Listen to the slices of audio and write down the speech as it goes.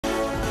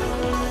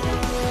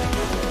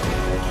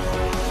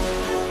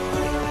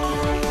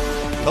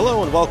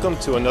Hello and welcome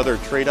to another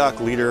TRADOC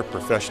Leader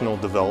Professional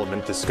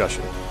Development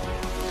discussion.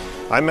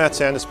 I'm Matt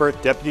Sandisbert,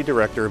 Deputy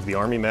Director of the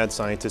Army Mad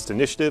Scientist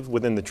Initiative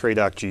within the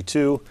TRADOC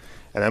G2,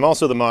 and I'm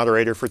also the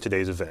moderator for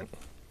today's event.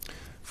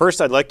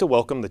 First, I'd like to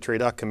welcome the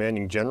TRADOC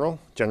Commanding General,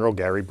 General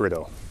Gary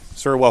Brito.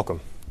 Sir,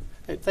 welcome.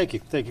 Hey, thank you.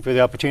 Thank you for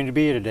the opportunity to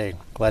be here today.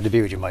 Glad to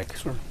be with you, Mike.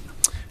 Sure.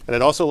 And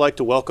I'd also like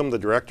to welcome the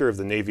Director of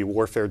the Navy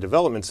Warfare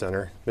Development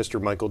Center,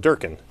 Mr. Michael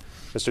Durkin.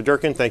 Mr.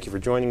 Durkin, thank you for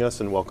joining us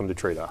and welcome to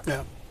TRADOC.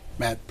 Yeah.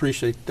 Matt,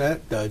 appreciate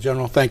that.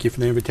 General, thank you for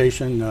the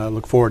invitation.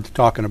 Look forward to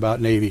talking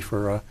about Navy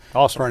for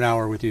an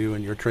hour with you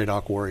and your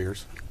TRADOC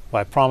warriors.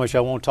 Well, I promise you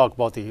I won't talk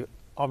about the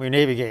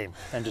Army-Navy game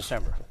in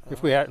December,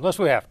 unless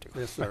we have to.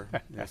 Yes, sir.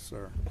 Yes,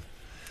 sir.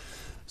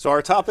 So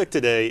our topic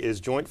today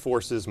is Joint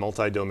Forces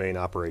Multi-Domain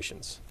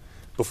Operations.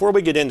 Before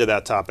we get into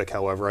that topic,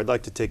 however, I'd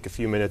like to take a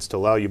few minutes to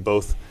allow you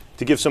both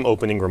to give some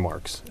opening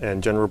remarks.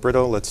 And General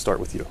Brito, let's start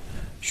with you.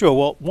 Sure.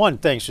 Well, one,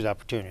 thanks for the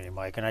opportunity,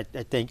 Mike. And I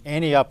think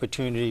any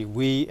opportunity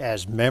we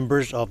as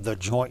members of the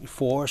joint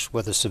force,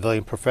 whether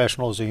civilian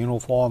professionals or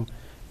uniform,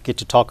 get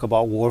to talk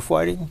about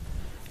warfighting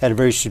at a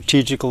very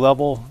strategic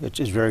level, it's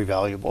very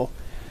valuable.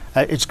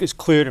 It's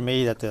clear to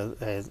me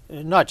that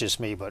not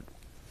just me, but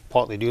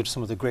partly due to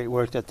some of the great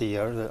work that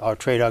our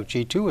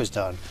TRADOC G2 has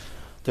done,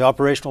 the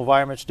operational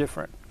environment's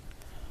different.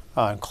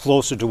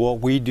 Closer to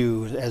what we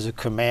do as a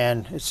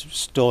command, it's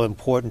still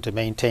important to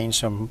maintain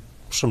some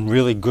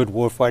really good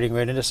warfighting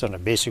readiness on the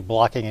basic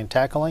blocking and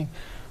tackling,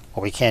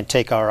 but we can't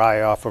take our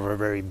eye off of a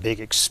very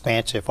big,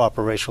 expansive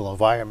operational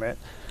environment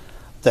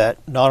that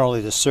not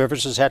only the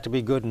services have to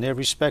be good in their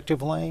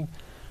respective lane,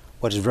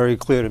 but it's very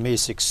clear to me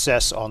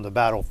success on the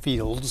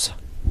battlefields,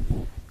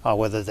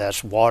 whether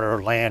that's water,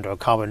 land, or a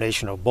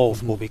combination of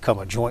both, will become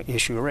a joint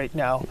issue right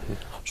now.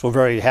 So we're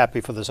very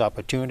happy for this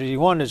opportunity.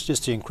 One is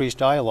just to increase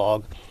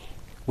dialogue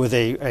with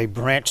a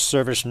branch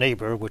service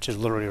neighbor, which is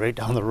literally right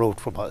down the road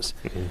from us.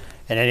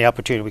 And any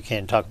opportunity we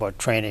can talk about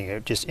training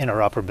or just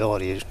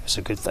interoperability is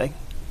a good thing.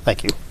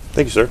 Thank you.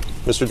 Thank you, sir.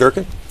 Mr.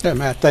 Durkin? Yeah,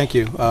 Matt, thank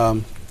you.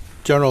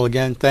 General,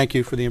 again, thank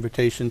you for the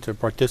invitation to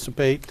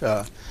participate.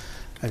 I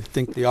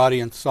think the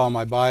audience saw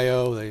my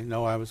bio. They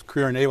know I was a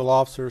career naval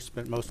officer,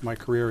 spent most of my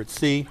career at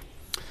sea.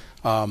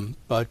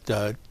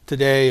 But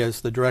today,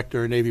 as the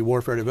Director of Navy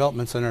Warfare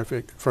Development Center,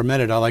 for a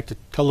minute, I'd like to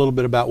tell a little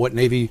bit about what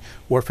Navy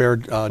Warfare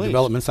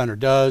Development Center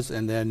does,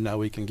 and then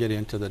we can get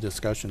into the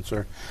discussion,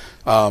 sir.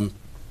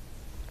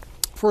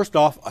 First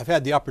off, I've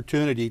had the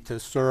opportunity to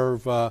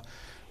serve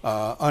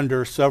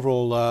under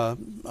several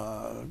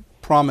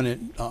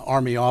prominent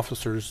Army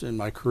officers in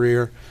my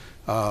career.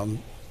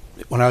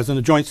 When I was in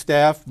the Joint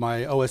Staff,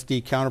 my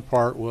OSD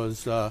counterpart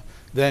was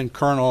then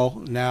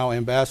Colonel, now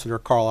Ambassador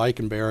Carl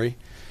Eikenberry.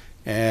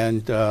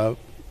 And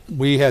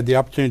we had the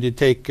opportunity to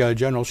take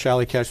General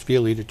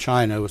Shalikashvili to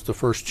China. It was the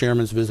first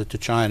chairman's visit to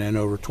China in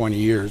over 20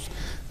 years.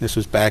 This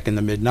was back in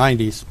the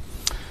mid-90s.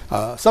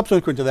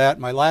 Subsequent to that,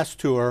 my last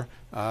tour,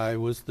 I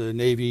was the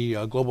Navy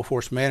Global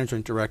Force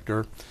Management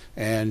Director,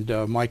 and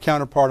my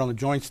counterpart on the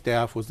Joint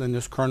Staff was then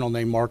this colonel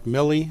named Mark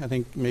Milley. I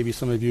think maybe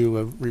some of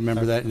you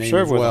remember that name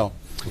as well.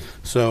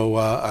 So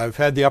I've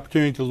had the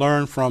opportunity to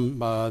learn from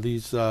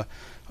these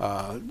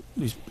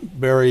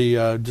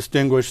very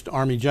distinguished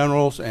Army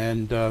generals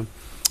and to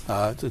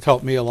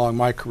help me along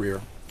my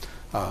career.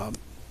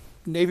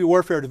 Navy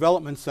Warfare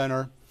Development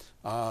Center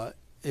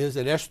is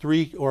an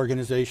S3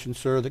 organization,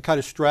 sir, that kind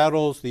of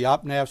straddles the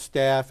OPNAV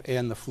staff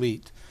and the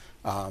fleet.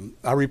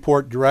 I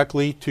report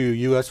directly to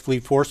U.S.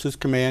 Fleet Forces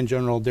Command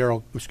Admiral,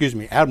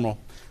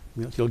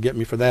 he'll get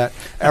me for that,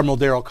 Admiral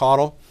Daryl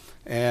Cottle.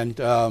 And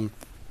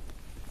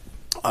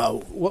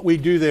what we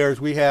do there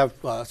is we have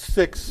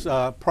 6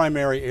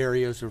 primary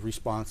areas of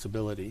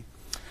responsibility.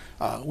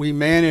 We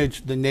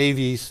manage the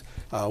Navy's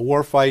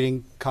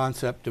warfighting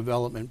concept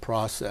development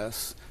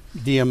process,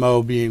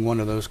 DMO being one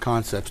of those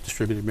concepts,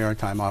 Distributed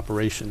Maritime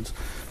Operations.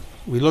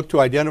 We look to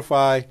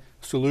identify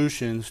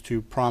solutions to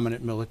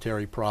prominent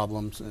military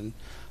problems and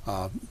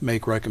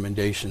make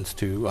recommendations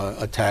to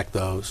attack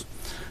those.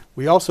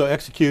 We also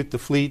execute the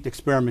Fleet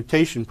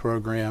Experimentation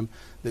Program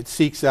that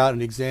seeks out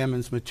and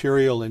examines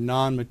material and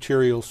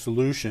non-material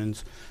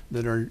solutions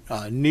that are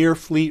near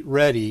fleet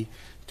ready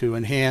to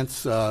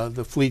enhance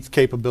the fleet's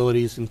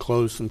capabilities and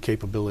close some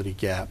capability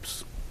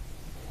gaps.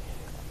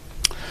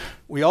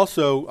 We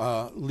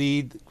also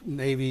lead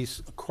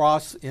Navy's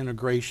cross-domain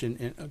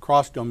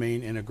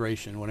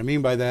integration. What I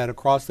mean by that,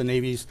 across the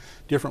Navy's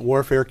different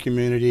warfare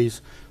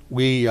communities,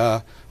 we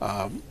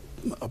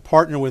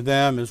partner with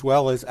them as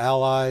well as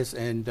allies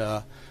and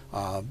the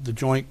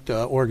joint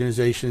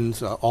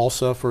organizations,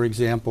 ALSA, for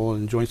example,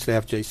 and Joint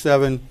Staff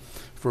J7,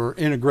 for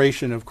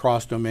integration of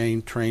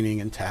cross-domain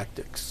training and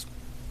tactics.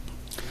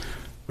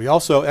 We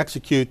also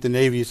execute the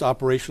Navy's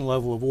Operational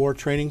Level of War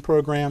training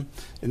program,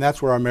 and that's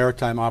where our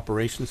Maritime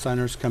Operations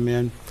Centers come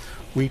in.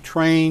 We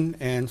train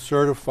and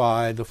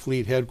certify the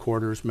Fleet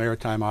Headquarters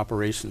Maritime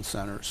Operations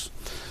Centers.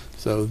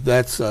 So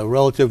that's a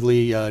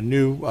relatively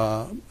new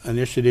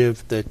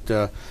initiative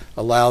that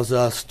allows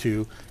us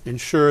to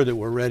ensure that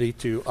we're ready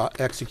to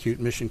execute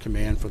mission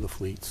command for the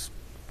fleets.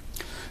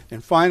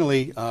 And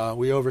finally,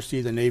 we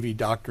oversee the Navy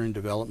Doctrine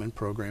Development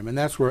Program, and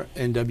that's where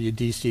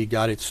NWDC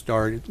got its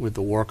start with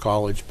the War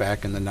College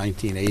back in the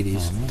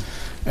 1980s.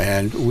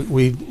 And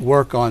we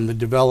work on the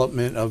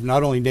development of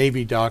not only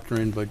Navy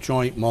doctrine, but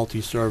joint,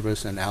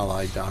 multi-service, and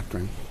allied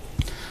doctrine.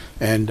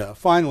 And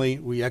finally,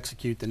 we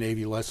execute the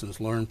Navy Lessons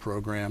Learned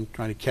program,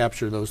 trying to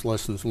capture those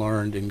lessons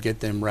learned and get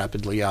them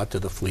rapidly out to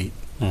the fleet.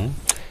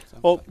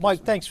 Well,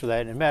 Mike, thanks for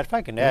that. And Matt, if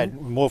I can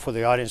add more for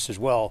the audience as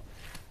well,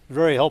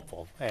 very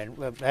helpful.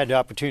 And I've had the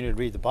opportunity to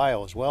read the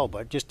bio as well,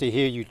 but just to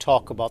hear you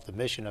talk about the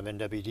mission of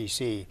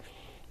NWDC,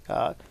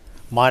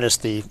 minus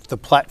the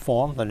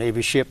platform, the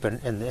Navy ship,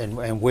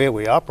 and where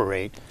we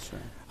operate,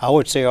 I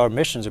would say our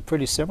missions are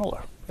pretty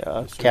similar.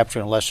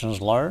 Capturing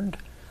lessons learned,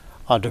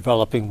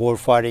 developing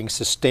warfighting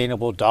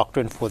sustainable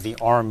doctrine for the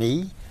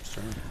Army,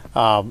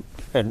 and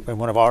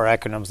one of our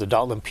acronyms, the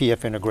DOTLM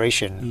PF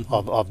integration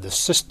of the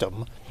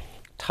system,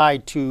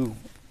 tied to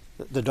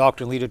the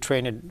doctrine, leader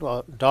training,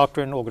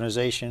 doctrine,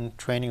 organization,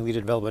 training,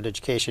 leader development,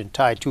 education,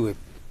 tied to a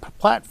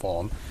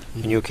platform,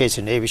 in your case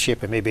a Navy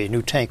ship and maybe a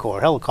new tank or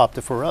a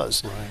helicopter for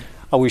us.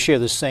 We share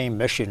the same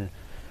mission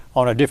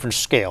on a different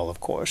scale, of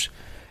course.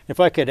 If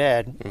I could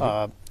add,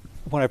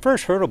 when I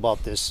first heard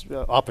about this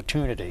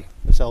opportunity,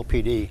 this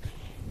LPD,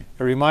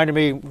 it reminded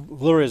me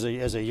literally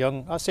as a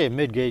young, I'll say a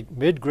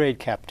mid-grade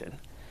captain.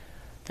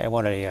 I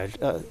went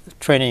a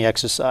training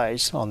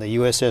exercise on the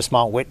USS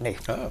Mount Whitney.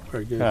 Oh,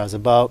 very good.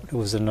 It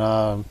was in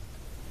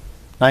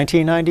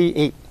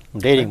 1998. I'm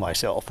dating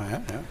myself.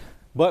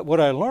 But what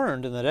I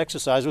learned in that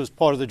exercise was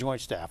part of the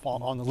Joint Staff,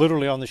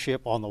 literally on the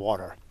ship, on the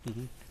water,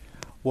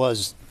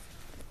 was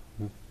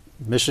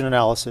mission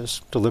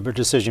analysis, deliberate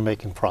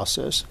decision-making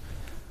process,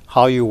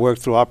 how you work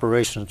through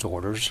operations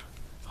orders,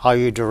 how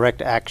you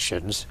direct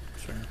actions.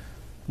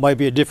 Might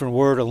be a different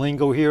word, a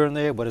lingo here and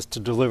there, but it's to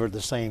deliver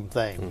the same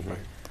thing.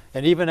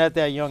 And even at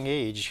that young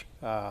age,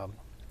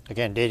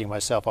 again, dating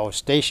myself, I was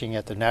stationed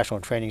at the National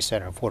Training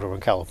Center in Fort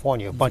Irwin,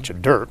 California, a bunch of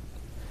dirt,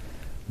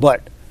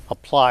 but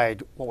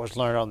applied what was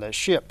learned on that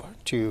ship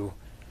to,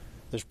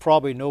 there's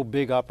probably no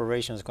big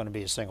operation that's going to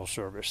be a single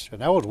service.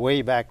 And that was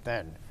way back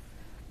then.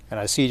 And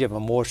I see it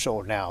even more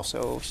so now.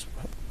 So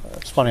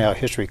it's funny how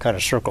history kind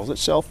of circles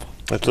itself.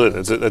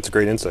 That's a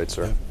great insight,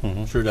 sir.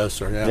 Sure does,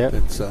 sir.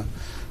 It's,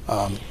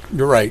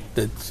 you're right.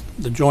 The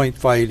joint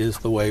fight is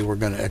the way we're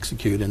going to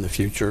execute in the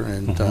future,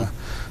 and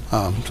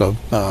so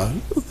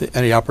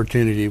any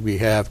opportunity we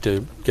have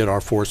to get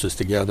our forces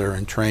together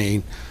and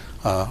train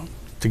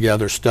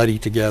together, study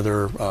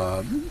together,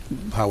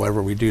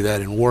 however we do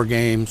that in war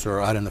games or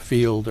out in the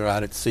field or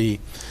out at sea,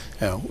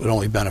 it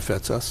only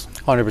benefits us.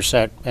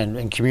 100%,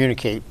 and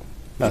communicate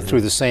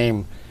through the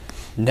same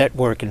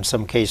network in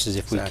some cases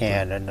if we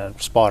can,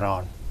 and spot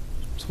on.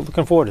 So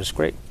looking forward to this.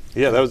 Great.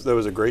 Yeah, that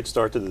was a great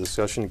start to the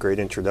discussion, great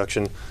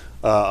introduction.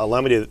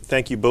 Allow me to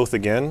thank you both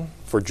again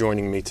for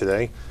joining me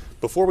today.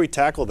 Before we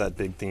tackle that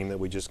big theme that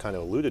we just kind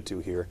of alluded to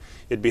here,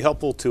 it'd be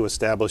helpful to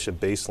establish a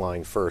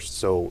baseline first.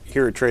 So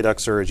here at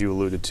TRADOC, sir, as you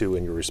alluded to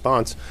in your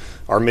response,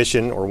 our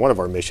mission, or one of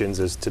our missions,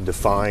 is to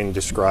define,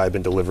 describe,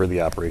 and deliver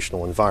the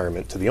operational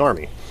environment to the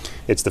Army.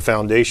 It's the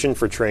foundation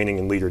for training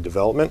and leader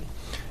development.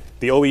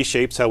 The OE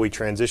shapes how we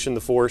transition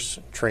the force,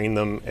 train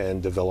them,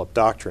 and develop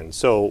doctrine.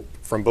 So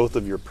from both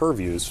of your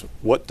purviews,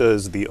 what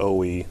does the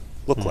OE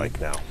look like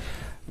now?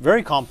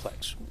 Very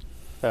complex.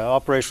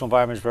 Operational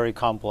environment is very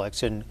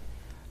complex, and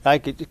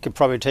it could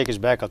probably take us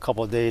back a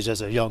couple of days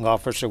as a young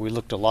officer. We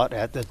looked a lot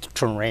at the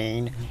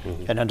terrain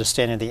and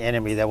understanding the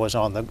enemy that was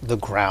on the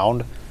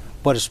ground,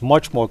 but it's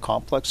much more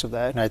complex than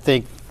that. And I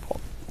think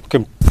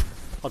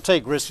I'll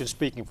take risk in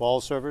speaking for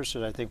all service,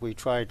 and I think we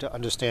try to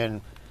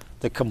understand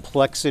the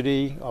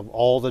complexity of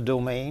all the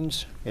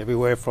domains,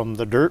 everywhere from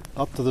the dirt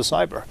up to the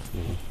cyber.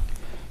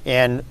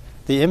 And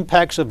the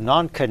impacts of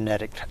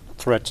non-kinetic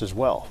threats as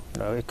well.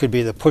 It could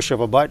be the push of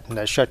a button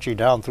that shuts you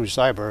down through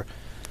cyber,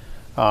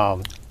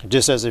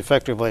 just as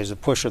effectively as the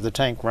push of the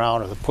tank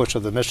round or the push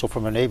of the missile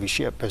from a Navy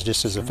ship is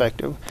just as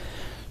effective.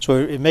 So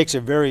it makes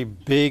a very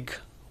big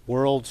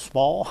world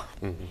small,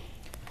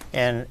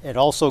 and it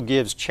also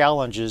gives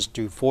challenges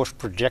to force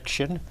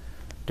projection,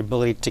 the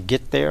ability to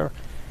get there,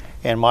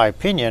 and my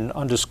opinion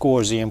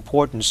underscores the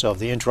importance of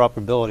the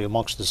interoperability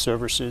amongst the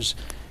services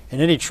and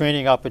any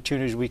training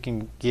opportunities we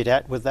can get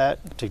at with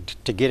that to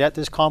get at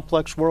this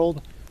complex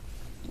world.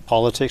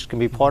 Politics can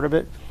be part of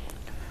it.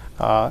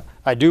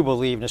 I do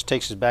believe, and this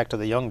takes us back to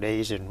the young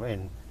days, and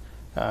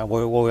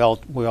where we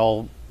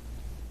all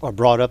are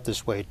brought up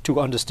this way,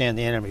 to understand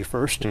the enemy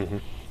first,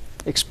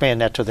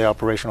 expand that to the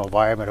operational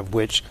environment of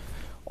which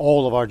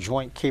all of our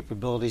joint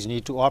capabilities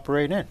need to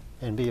operate in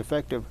and be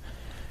effective.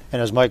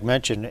 And as Mike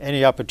mentioned,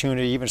 any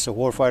opportunity, even if it's a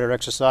warfighter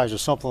exercise or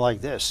something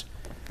like this,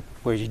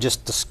 where you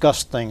just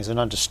discuss things and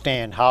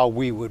understand how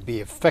we would be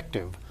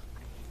effective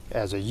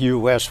as a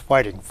U.S.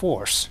 fighting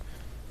force,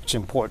 it's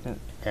important.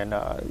 And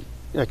I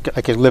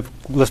could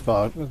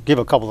give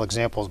a couple of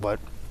examples, but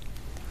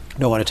I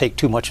don't want to take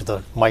too much of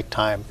the mic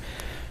time.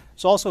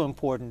 It's also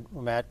important,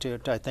 Matt,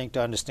 I think,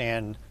 to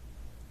understand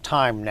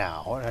time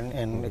now.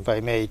 And if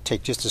I may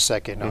take just a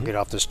second, I'll get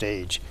off the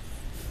stage.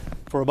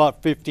 for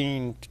about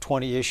 15 to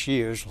 20-ish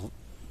years,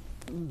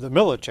 the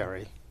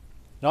military,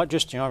 not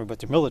just the Army, but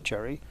the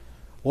military,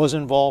 was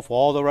involved for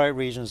all the right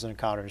reasons in the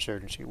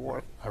counterinsurgency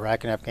war.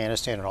 Iraq and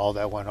Afghanistan and all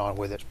that went on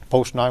with it,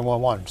 post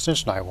 9/11,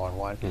 since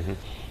 9/11.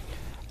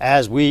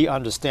 As we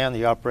understand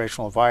the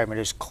operational environment,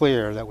 it's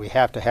clear that we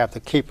have to have the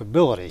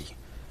capability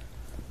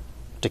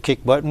to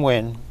kick butt and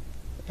win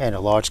in a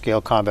large-scale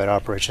combat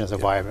operations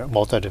environment,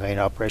 multi-domain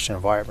operation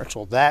environment.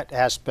 So that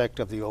aspect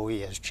of the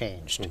OE has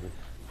changed.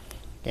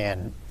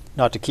 And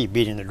not to keep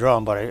beating the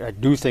drum, but I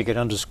do think it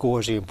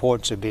underscores the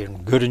importance of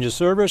being good in your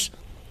service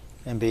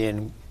and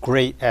being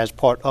great as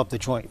part of the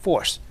joint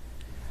force.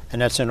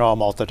 And that's in our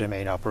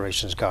multi-domain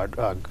operations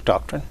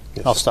doctrine.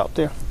 Yes. I'll stop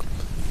there.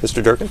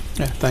 Mr. Durkin?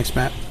 Yeah, thanks,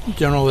 Matt.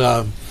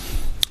 General,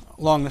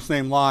 along the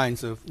same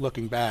lines of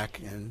looking back,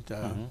 and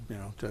you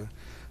know,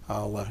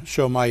 I'll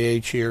show my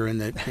age here, in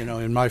that, you know,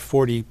 in my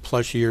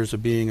 40-plus years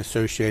of being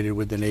associated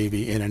with the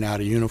Navy in and out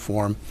of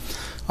uniform,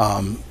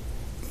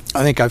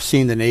 I think I've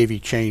seen the Navy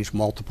change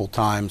multiple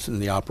times in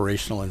the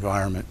operational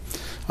environment.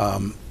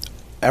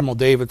 Admiral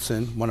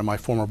Davidson, one of my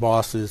former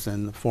bosses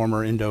and the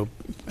former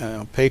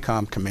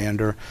Indo-PACOM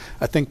commander,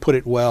 I think put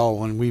it well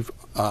when we've,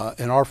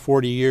 in our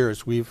 40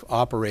 years, we've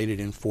operated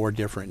in 4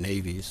 different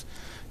navies.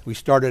 We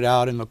started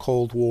out in the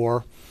Cold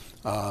War,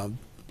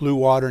 Blue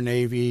Water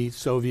Navy,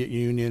 Soviet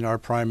Union, our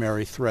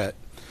primary threat.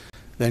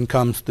 Then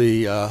comes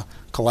the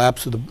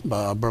collapse of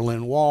the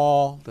Berlin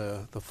Wall,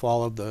 the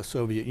fall of the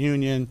Soviet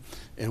Union,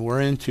 and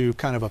we're into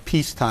kind of a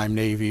peacetime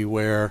Navy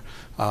where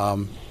our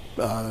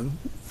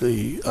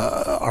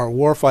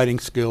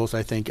warfighting skills,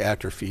 I think,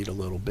 atrophied a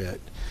little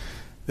bit.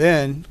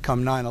 Then,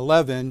 come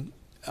 9/11,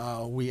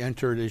 we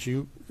entered, as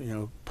you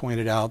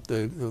pointed out,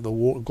 the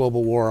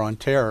global war on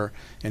terror,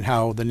 and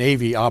how the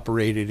Navy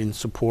operated in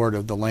support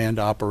of the land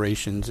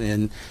operations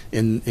in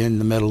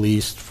the Middle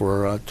East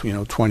for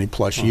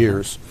 20-plus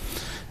years.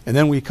 And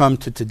then we come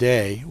to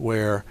today,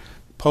 where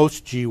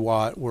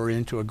post-GWOT we're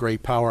into a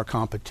great power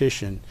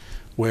competition,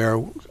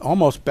 where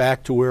almost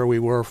back to where we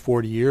were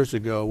 40 years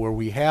ago, where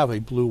we have a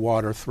blue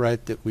water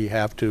threat that we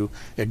have to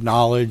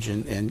acknowledge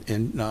and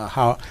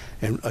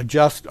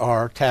adjust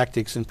our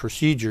tactics and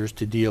procedures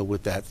to deal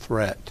with that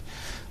threat.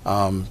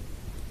 The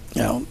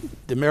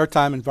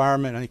maritime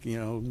environment, I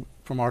think,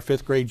 from our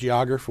 5th grade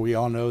geography, we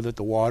all know that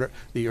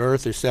the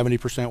Earth is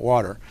 70%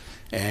 water,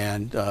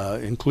 and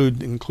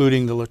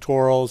including the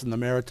littorals and the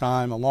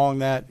maritime along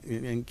that,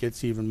 it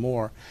gets even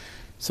more.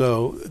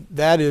 So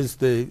that is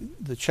the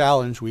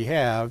challenge we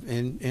have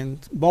in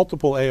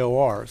multiple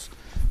AORs.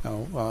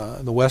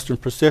 The Western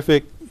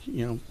Pacific,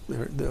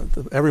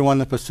 everyone in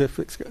the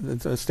Pacific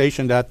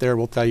stationed out there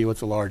will tell you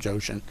it's a large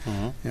ocean.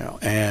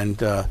 And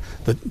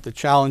the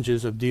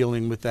challenges of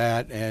dealing with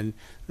that and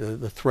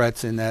the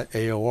threats in that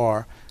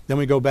AOR. Then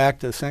we go back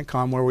to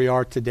CENTCOM, where we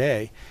are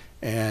today,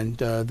 and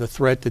the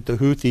threat that the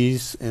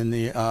Houthis and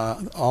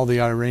all the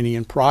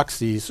Iranian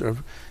proxies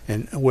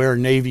and where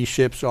Navy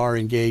ships are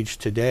engaged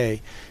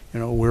today.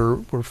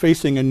 We're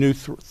facing a new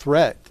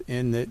threat,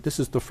 in that this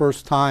is the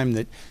first time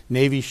that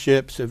Navy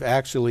ships have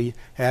actually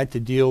had to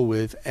deal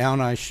with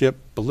anti-ship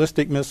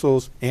ballistic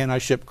missiles,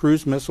 anti-ship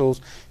cruise missiles,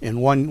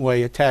 and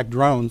one-way attack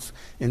drones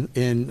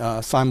in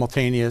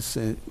simultaneous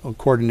and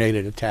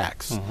coordinated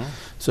attacks.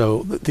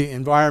 So the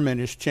environment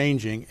is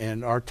changing,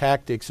 and our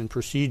tactics and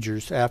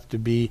procedures have to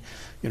be,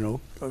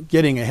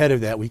 getting ahead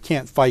of that. We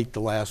can't fight the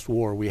last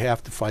war. We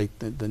have to fight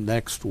the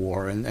next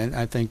war, and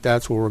I think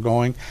that's where we're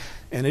going.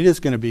 And it is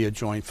going to be a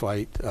joint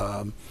fight,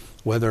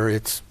 whether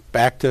it's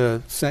back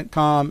to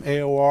CENTCOM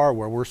AOR,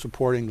 where we're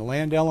supporting the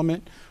land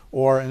element,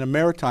 or in a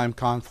maritime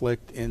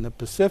conflict in the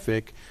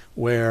Pacific,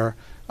 where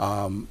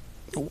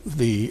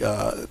the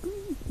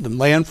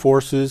land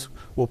forces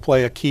will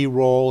play a key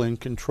role in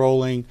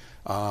controlling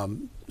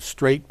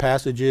strait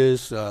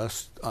passages,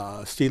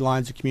 sea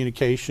lines of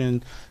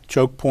communication,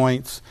 choke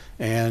points,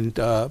 and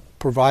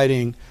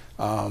providing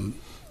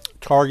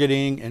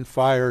targeting and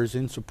fires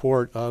in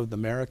support of the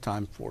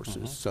maritime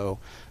forces. So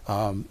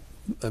I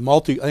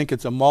think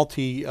it's a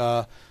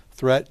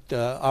multi-threat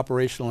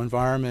operational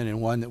environment,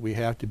 and one that we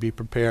have to be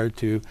prepared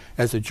to,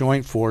 as a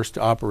joint force,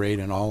 to operate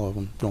in all of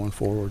them going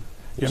forward.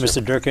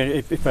 Mr. Durkin,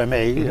 if I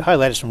may, you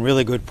highlighted some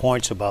really good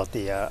points about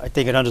I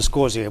think it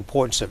underscores the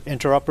importance of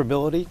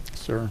interoperability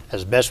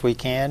as best we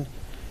can.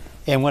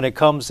 And when it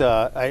comes,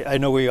 I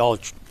know we all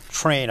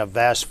train a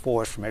vast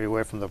force from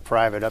everywhere from the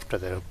private up to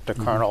the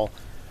colonel,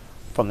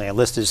 from the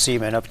enlisted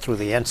seaman up through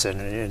the ensign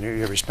in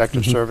your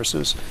respective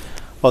services,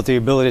 but the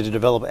ability to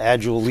develop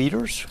agile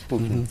leaders who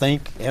can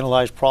think,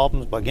 analyze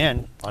problems, but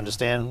again,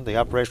 understand the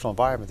operational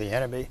environment, the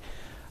enemy.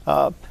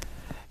 And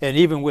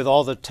even with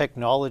all the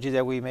technology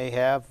that we may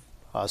have,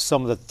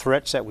 some of the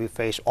threats that we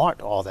face aren't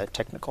all that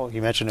technical.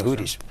 You mentioned the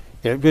Houthis.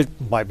 It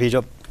might be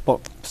just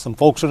some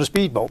folks on a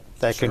speedboat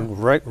that can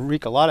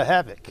wreak a lot of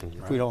havoc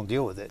if we don't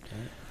deal with it.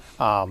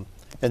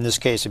 In this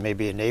case, it may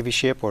be a Navy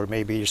ship, or it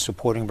may be a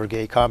supporting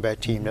brigade combat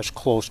team that's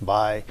close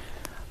by.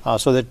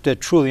 So that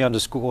truly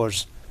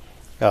underscores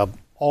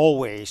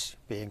always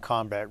being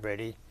combat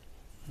ready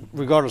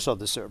regardless of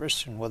the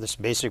service, and whether it's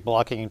basic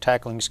blocking and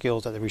tackling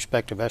skills at the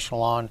respective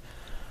echelon.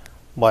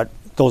 But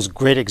those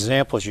great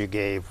examples you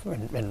gave,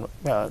 and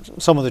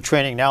some of the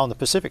training now in the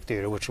Pacific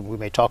Theater, which we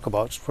may talk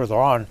about further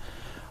on,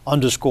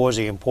 underscores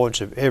the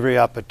importance of every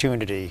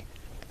opportunity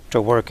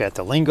to work at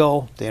the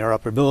lingo, the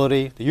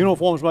interoperability. The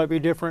uniforms might be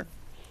different,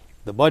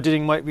 the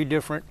budgeting might be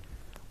different,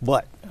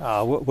 but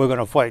we're going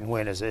to fight and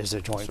win as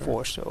a joint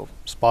force. So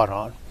spot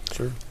on.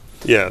 Sure.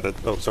 Yeah.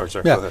 Sorry.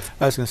 Yeah, Go ahead.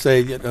 I was going to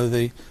say,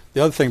 the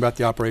other thing about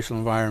the operational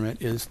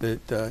environment is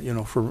that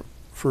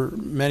for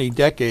many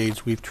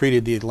decades we've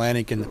treated the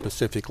Atlantic and the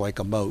Pacific like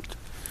a moat,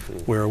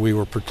 where we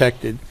were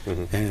protected,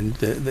 and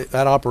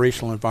that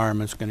operational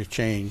environment is going to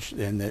change,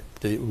 and that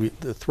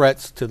the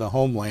threats to the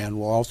homeland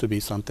will also be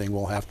something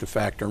we'll have to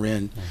factor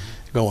in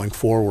going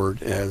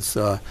forward, as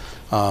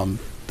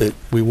that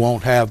we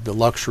won't have the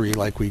luxury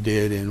like we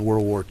did in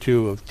World War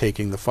II of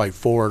taking the fight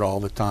forward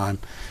all the time.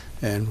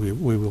 And we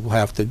will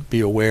have to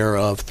be aware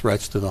of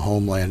threats to the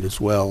homeland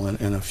as well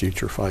in a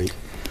future fight.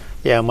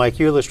 Yeah, Mike,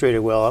 you illustrated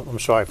well. I'm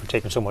sorry for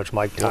taking so much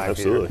mic time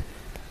absolutely.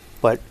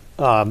 here.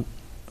 But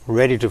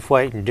ready to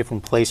fight in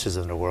different places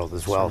in the world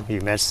as well. Sure.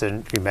 You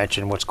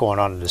mentioned what's going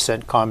on in the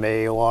CENTCOM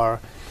AOR.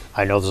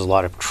 I know there's a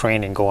lot of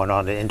training going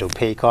on in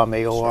Indo-PACOM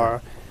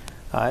AOR.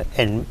 Sure.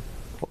 And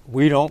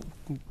we don't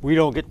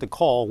get the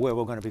call where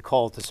we're going to be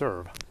called to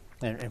serve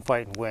and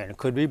fight and win. It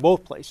could be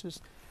both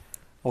places,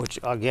 which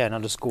again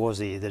underscores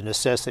the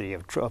necessity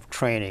of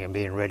training and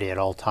being ready at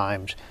all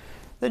times.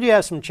 Then you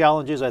have some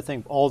challenges. I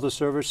think all the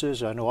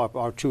services, I know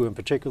our two in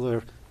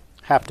particular,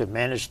 have to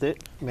manage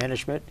it.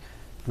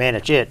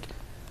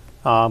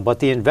 But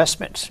the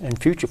investments in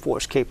future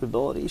force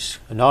capabilities,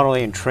 not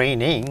only in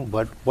training,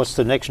 but what's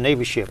the next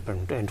Navy ship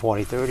in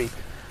 2030?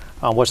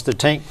 What's the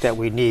tank that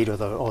we need, or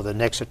the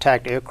next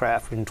attacked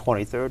aircraft in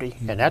 2030?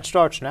 And that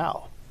starts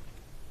now.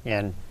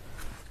 And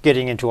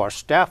getting into our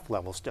staff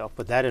level stuff,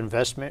 but that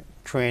investment,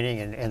 training,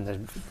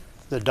 and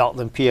the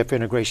Dalton PF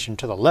integration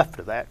to the left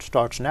of that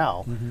starts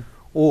now,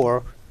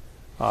 or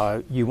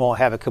you won't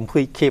have a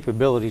complete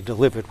capability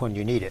delivered when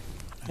you need it.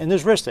 And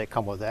there's risks that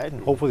come with that,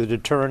 and hopefully the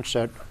deterrence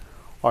that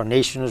our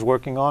nation is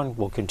working on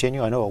will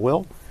continue. I know it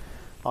will.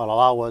 It'll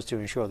allow us to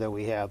ensure that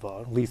we have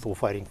lethal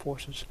fighting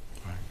forces.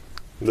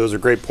 Those are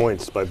great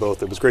points by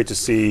both. It was great to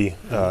see,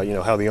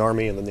 how the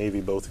Army and the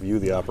Navy both view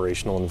the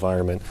operational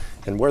environment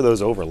and where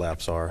those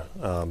overlaps are,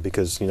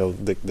 because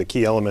the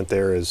key element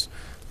there is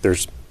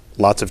there's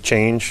lots of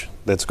change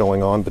that's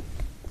going on, but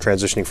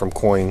transitioning from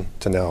COIN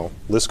to now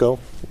LISCO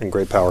in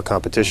great power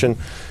competition,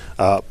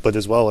 but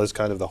as well as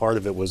kind of the heart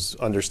of it was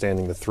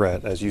understanding the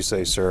threat. As you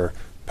say, sir,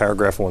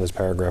 paragraph 1 is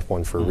paragraph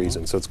 1 for a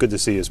reason. So it's good to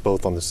see us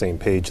both on the same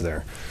page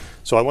there.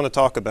 So I want to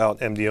talk about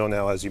MDO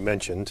now, as you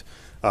mentioned.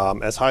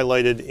 As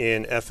highlighted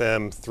in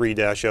FM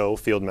 3-0,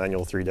 Field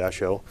Manual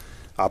 3-0,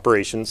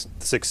 operations,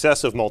 the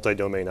success of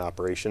multi-domain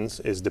operations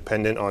is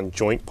dependent on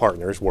joint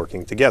partners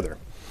working together.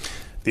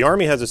 The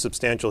Army has a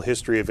substantial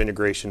history of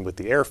integration with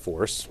the Air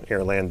Force,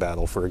 air-land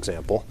battle for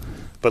example,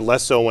 but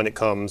less so when it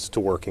comes to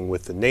working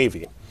with the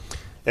Navy.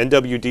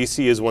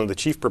 NWDC is one of the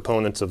chief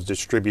proponents of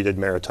distributed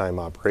maritime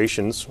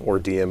operations, or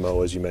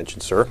DMO as you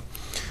mentioned, sir,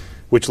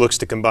 which looks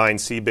to combine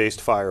sea-based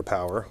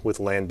firepower with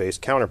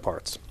land-based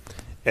counterparts.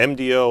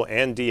 MDO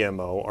and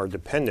DMO are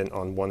dependent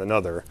on one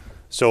another.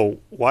 So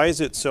why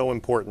is it so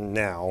important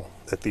now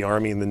that the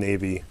Army and the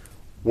Navy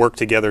work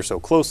together so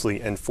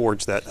closely and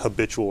forge that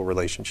habitual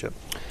relationship?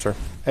 Sir?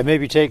 I may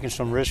be taking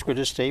some risk with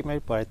this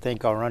statement, but I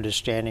think our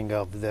understanding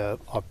of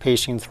our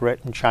pacing threat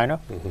in China,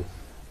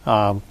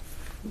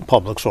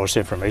 public source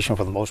information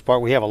for the most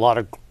part, we have a lot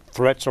of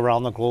threats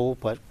around the globe,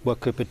 but what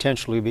could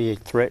potentially be a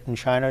threat in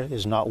China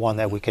is not one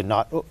that we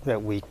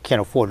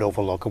can't afford to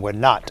overlook, and we're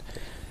not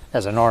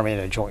as an Army in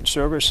a joint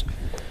service.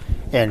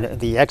 And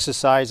the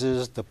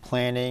exercises, the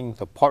planning,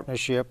 the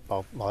partnership,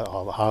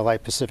 I'll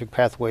highlight Pacific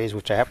Pathways,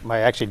 which I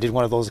actually did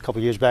one of those a couple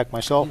of years back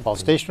myself while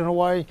stationed in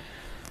Hawaii,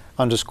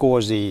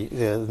 underscores the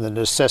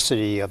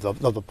necessity of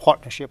the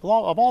partnership of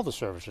all the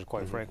services,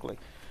 quite frankly.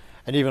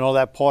 And even though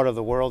that part of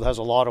the world has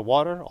a lot of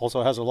water,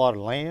 also has a lot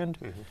of land,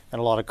 and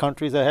a lot of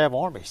countries that have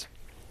armies.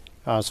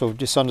 So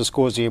this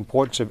underscores the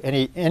importance of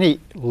any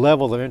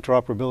level of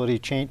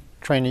interoperability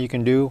training you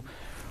can do,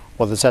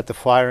 whether it's at the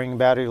firing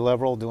battery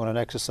level, doing an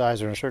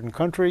exercise in a certain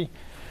country,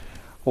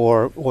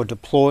 or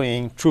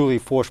deploying truly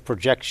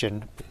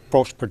projecting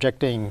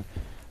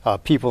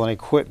people and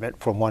equipment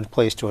from one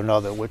place to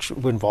another, which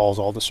involves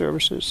all the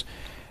services.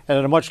 And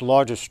at a much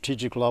larger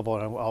strategic level,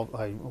 and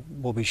I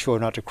will be sure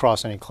not to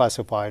cross any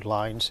classified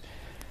lines,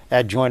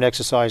 at joint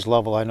exercise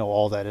level, I know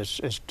all that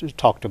is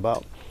talked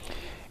about.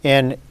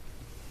 And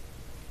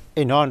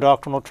a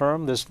non-doctrinal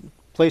term, there's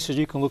places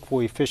you can look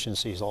for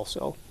efficiencies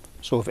also.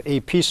 So if a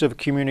piece of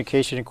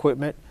communication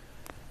equipment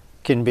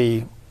can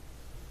be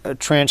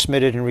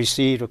transmitted and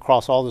received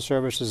across all the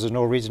services, there's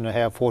no reason to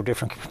have 4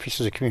 different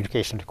pieces of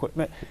communication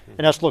equipment.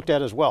 And that's looked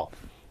at as well,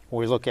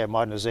 when we look at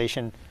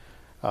modernization,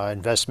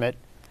 investment,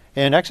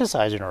 and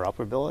exercise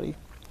interoperability.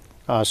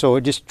 So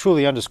it just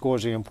truly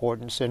underscores the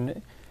importance.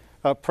 And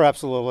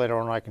Perhaps a little later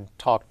on,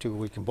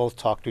 we can both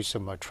talk to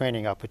some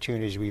training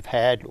opportunities we've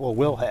had or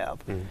will have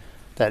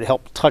that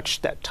help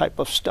touch that type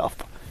of stuff.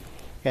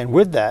 And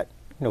with that,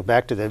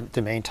 back to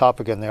the main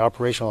topic in the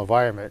operational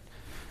environment,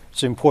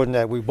 it's important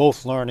that we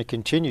both learn and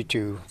continue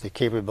to the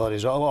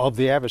capabilities of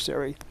the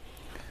adversary,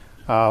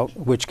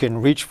 which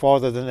can reach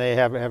farther than they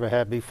have ever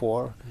had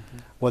before,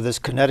 whether it's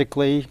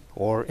kinetically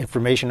or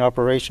information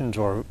operations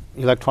or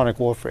electronic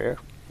warfare,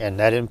 and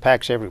that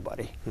impacts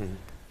everybody.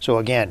 So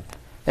again,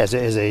 as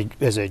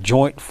a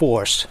joint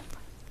force,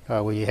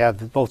 we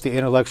have both the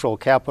intellectual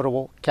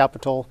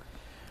capital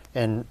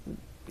and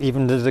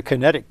even the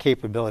kinetic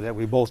capability that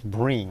we both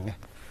bring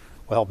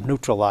will help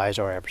neutralize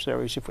our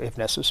adversaries if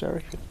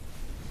necessary.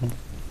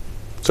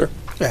 Sir?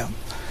 Yeah.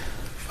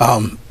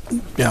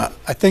 Yeah,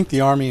 I think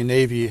the Army and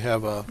Navy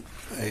have a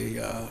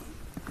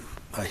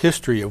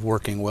history of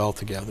working well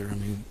together. I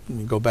mean,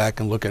 you go back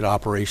and look at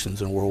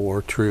operations in World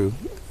War II,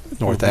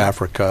 North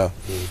Africa,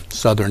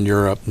 Southern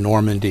Europe,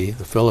 Normandy,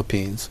 the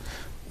Philippines.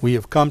 We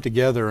have come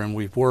together and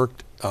we've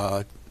worked,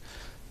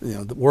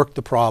 worked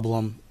the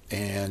problem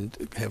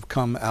and have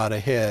come out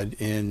ahead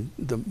in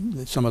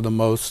some of the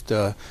most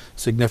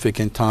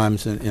significant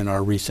times in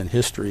our recent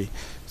history.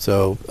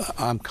 So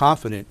I'm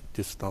confident,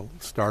 just I'll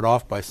start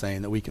off by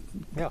saying that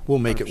we'll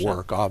make 100%. It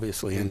work,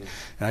 obviously. And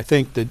I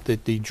think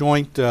that the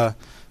joint doctrine,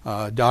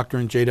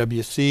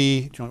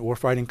 JWC, Joint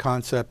Warfighting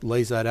Concept,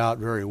 lays that out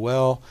very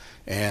well.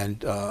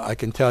 And I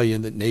can tell you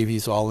that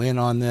Navy's all in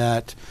on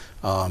that.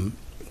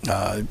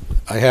 I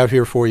have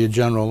here for you,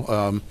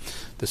 General,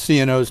 the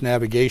CNO's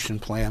navigation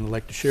plan. I'd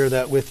like to share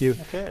that with you.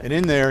 Okay. And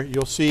in there,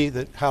 you'll see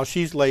that how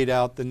she's laid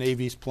out the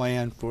Navy's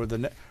plan for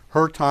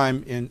her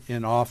time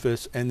in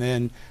office, and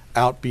then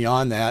out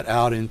beyond that,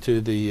 out into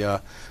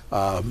the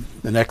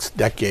next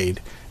decade.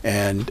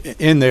 And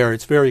in there,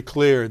 it's very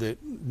clear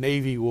that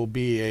Navy will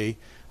be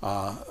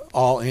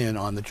all in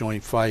on the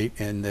joint fight,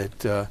 and that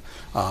the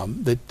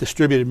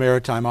distributed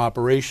maritime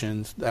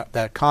operations,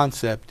 that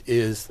concept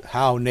is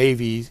how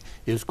Navy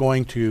is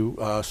going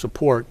to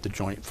support the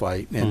joint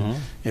fight. And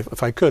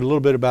if I could, a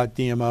little bit about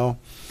DMO.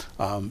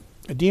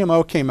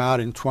 DMO came out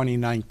in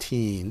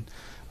 2019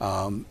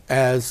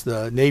 as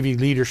the Navy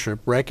leadership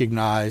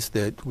recognized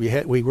that we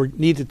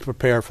needed to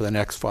prepare for the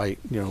next fight.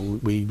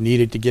 We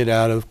needed to get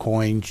out of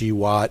COIN,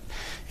 GWAT,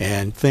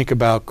 and think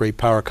about great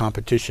power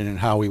competition and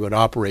how we would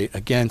operate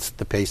against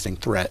the pacing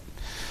threat.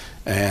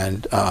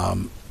 And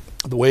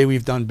the way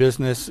we've done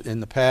business in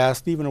the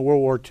past, even in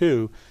World War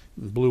II,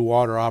 blue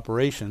water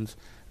operations,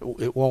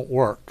 it won't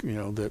work.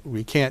 That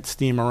we can't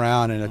steam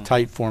around in a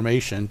tight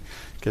formation,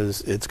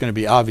 because it's going to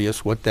be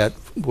obvious what that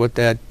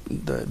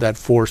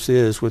force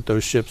is, what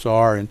those ships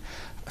are. And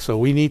so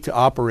we need to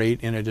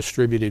operate in a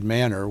distributed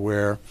manner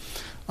where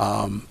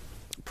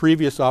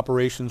previous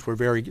operations were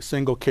very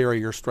single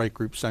carrier strike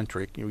group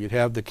centric. You'd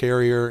have the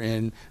carrier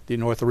in the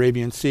North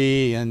Arabian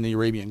Sea and the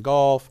Arabian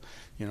Gulf,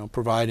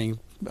 providing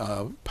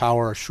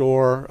power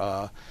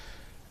ashore.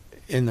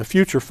 In the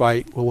future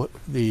fight,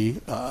 the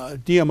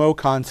DMO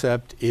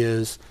concept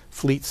is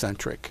fleet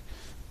centric.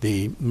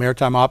 The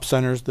maritime ops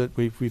centers that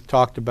we've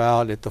talked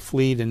about at the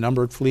fleet and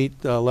numbered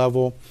fleet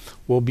level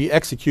will be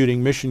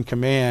executing mission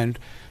command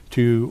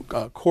to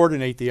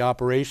coordinate the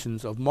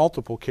operations of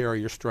multiple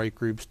carrier strike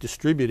groups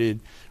distributed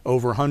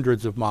over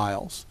hundreds of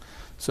miles.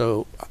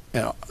 So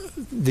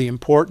the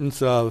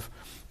importance of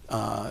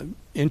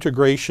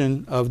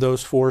integration of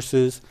those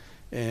forces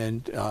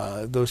and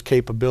those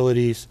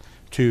capabilities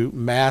to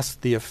mask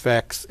the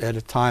effects at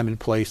a time and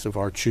place of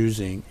our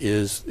choosing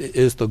is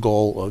the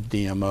goal of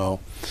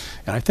DMO.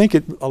 And I think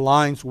it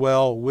aligns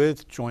well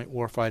with Joint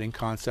Warfighting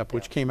Concept,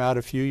 which came out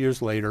a few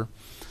years later.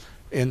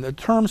 And the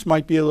terms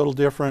might be a little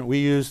different. We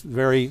use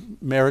very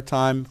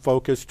maritime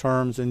focused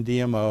terms in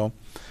DMO,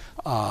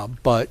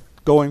 but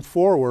going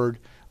forward,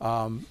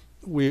 CNO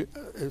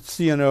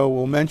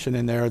will mention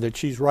in there that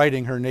she's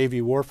writing her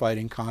Navy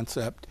Warfighting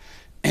Concept,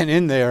 and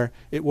in there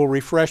it will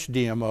refresh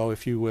DMO,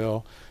 if you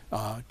will,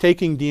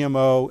 taking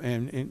DMO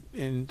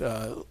and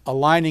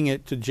aligning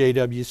it to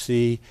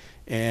JWC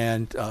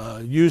and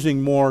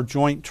using more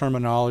joint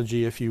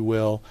terminology, if you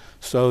will,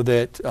 so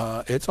that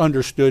it's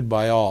understood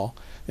by all.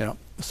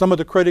 Some of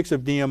the critics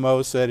of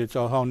DMO said it's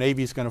how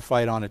Navy's going to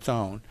fight on its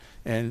own,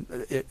 and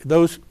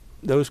those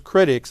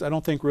critics, I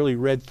don't think, really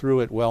read through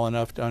it well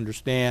enough to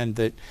understand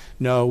that,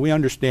 no, we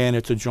understand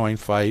it's a joint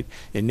fight,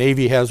 and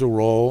Navy has a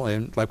role,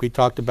 and like we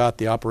talked about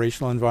the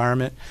operational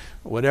environment,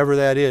 whatever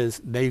that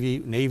is,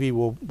 Navy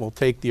will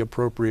take the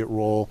appropriate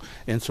role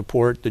and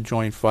support the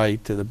joint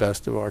fight to the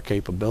best of our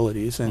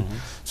capabilities. And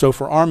so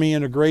for Army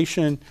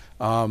integration,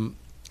 I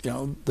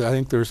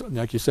think there's,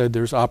 like you said,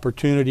 there's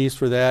opportunities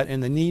for that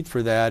and the need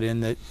for that, in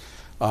that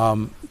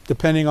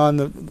depending on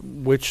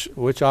which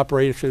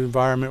operational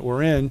environment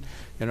we're in,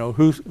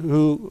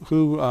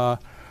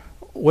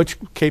 which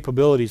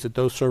capabilities that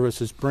those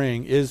services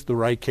bring is the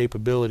right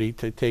capability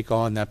to take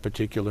on that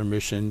particular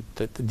mission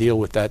to deal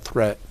with that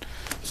threat.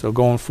 So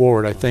going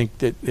forward, I think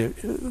that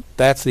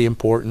that's the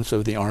importance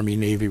of the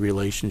Army-Navy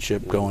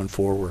relationship going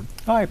forward.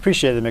 I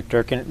appreciate it,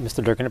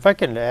 Mr. Durkin. If I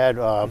can add,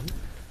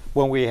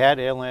 When we had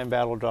airland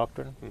battle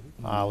doctrine,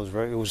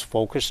 it was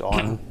focused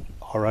on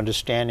our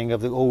understanding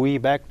of the OE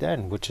back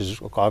then, which has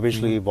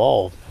obviously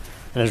evolved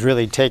and has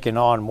really taken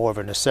on more of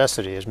a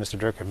necessity, as Mr.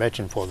 Durkin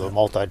mentioned, for the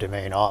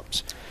multi-domain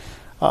ops.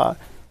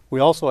 We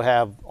also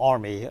have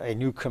Army, a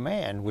new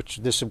command, which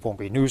this won't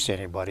be news to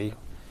anybody,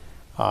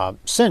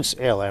 since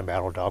airland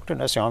battle doctrine.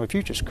 That's the Army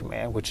Futures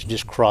Command, which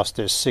just crossed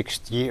their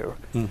 6th year,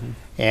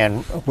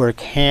 and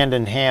work hand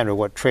in hand with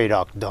what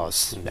TRADOC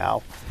does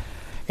now.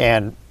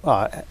 And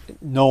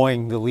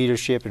knowing the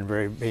leadership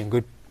and being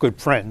good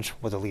friends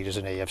with the leaders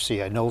in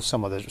AFC, I know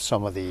some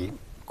of the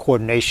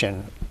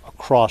coordination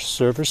across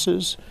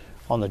services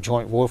on the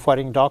joint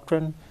warfighting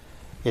doctrine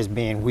is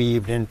being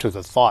weaved into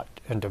the thought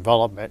and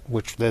development,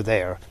 which they're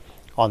there,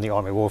 on the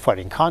Army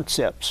warfighting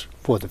concepts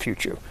for the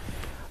future.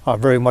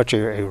 Very much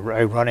a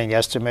running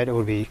estimate. It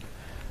would be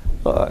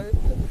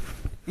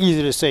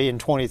easy to say in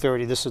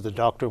 2030 this is the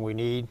doctrine we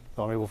need,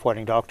 the Army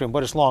warfighting doctrine,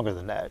 but it's longer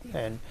than that.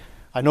 And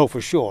I know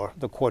for sure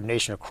the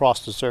coordination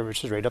across the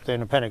services right up there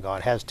in the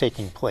Pentagon has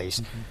taken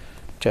place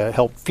to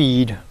help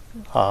feed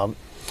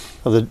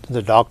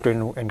the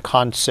doctrine and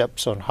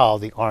concepts on how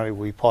the Army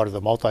will be part of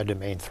the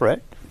multi-domain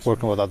threat,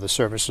 working with other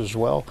services as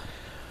well.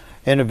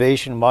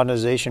 Innovation,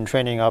 modernization,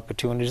 training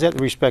opportunities at the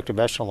respective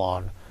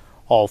echelon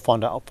all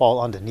fall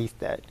underneath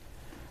that.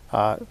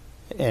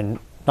 And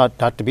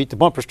not to beat the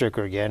bumper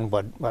sticker again,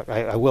 but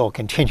I will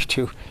continue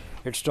to.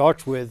 It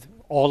starts with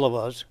all of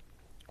us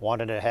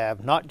wanting to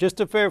have not just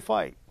a fair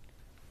fight,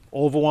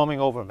 overwhelming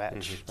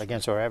overmatch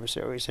against our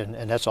adversaries,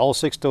 and that's all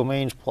 6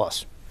 domains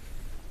plus,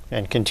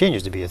 and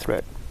continues to be a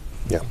threat.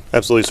 Yeah,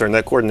 absolutely, sir. And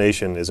that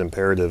coordination is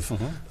imperative,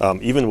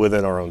 even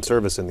within our own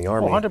service in the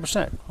Army.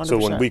 100%. So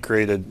when we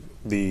created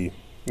the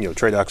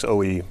TRADOC's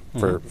OE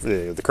for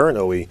the current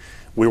OE,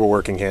 we were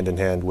working hand in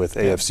hand with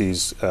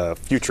AFC's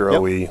future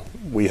OE.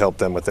 We helped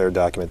them with their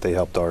document. They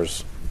helped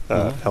ours,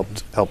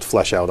 helped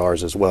flesh out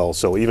ours as well.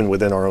 So even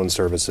within our own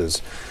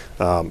services,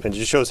 and it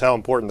just shows how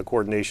important the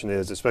coordination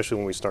is, especially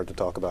when we start to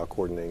talk about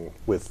coordinating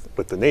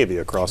with the Navy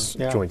across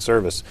joint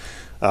service.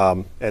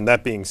 And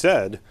that being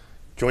said,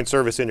 joint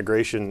service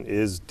integration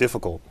is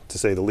difficult, to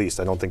say the least.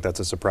 I don't think that's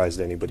a surprise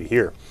to anybody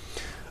here.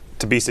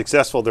 To be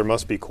successful, there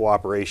must be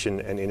cooperation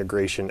and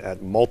integration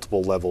at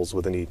multiple levels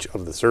within each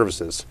of the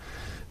services.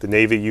 The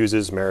Navy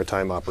uses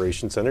Maritime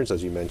Operation Centers,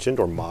 as you mentioned,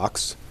 or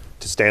MOCs,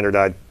 to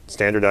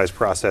standardize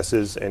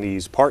processes and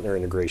ease partner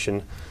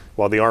integration,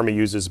 while the Army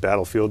uses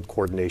Battlefield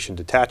Coordination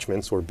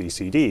Detachments, or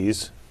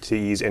BCDs, to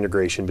ease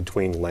integration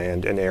between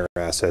land and air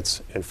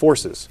assets and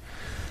forces.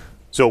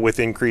 So with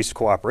increased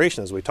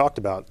cooperation, as we talked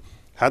about,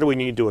 how do we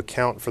need to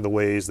account for the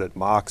ways that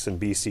MOCs and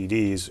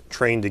BCDs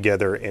train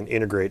together and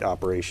integrate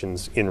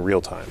operations in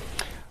real time?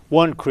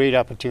 One, create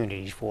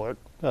opportunities for it.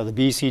 The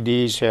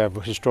BCDs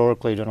have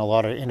historically done a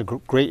lot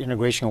of great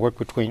integration work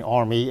between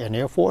Army and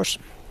Air Force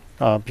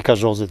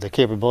because those are the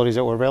capabilities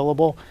that were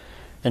available,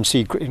 and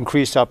see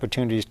increased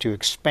opportunities to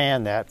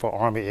expand that for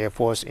Army, Air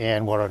Force,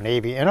 and what our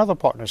Navy and other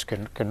partners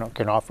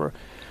can offer.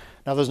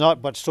 Now, there's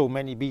not but so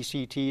many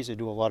BCTs that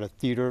do a lot of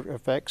theater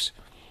effects.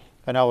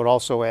 And I would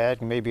also add,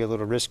 maybe a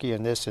little risky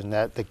in this, in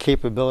that the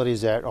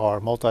capabilities that our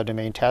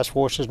multi-domain task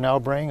forces now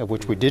bring, of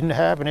which we didn't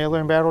have in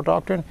airland battle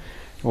doctrine,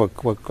 we're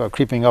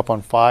creeping up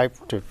on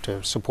 5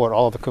 to support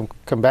all of the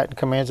combatant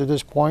commands at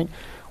this point,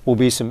 will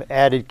be some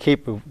added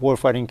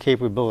warfighting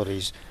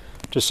capabilities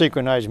to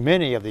synchronize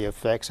many of the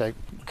effects that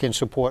can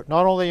support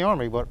not only the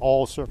Army, but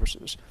all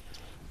services.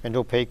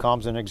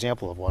 INDOPACOM's an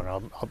example of one.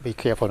 I'll be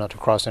careful not to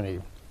cross any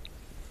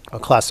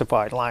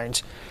classified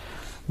lines.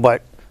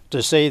 But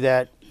to say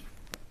that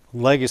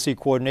legacy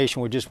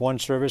coordination with just one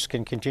service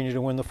can continue to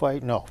win the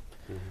fight? No.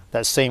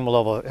 That same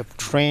level of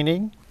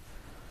training,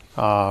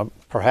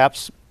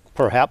 perhaps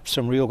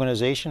some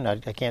reorganization, I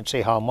can't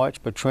say how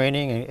much, but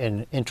training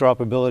and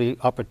interoperability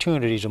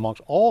opportunities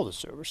amongst all the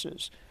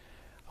services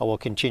will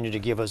continue to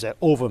give us that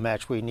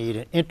overmatch we need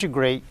and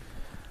integrate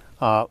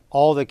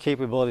all the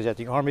capabilities that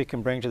the Army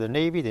can bring to the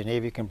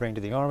Navy can bring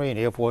to the Army, and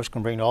Air Force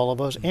can bring to all of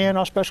us, and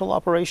our special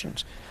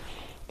operations.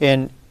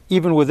 And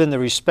even within the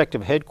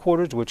respective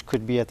headquarters, which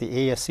could be at the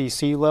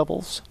ASCC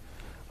levels,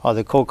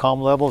 the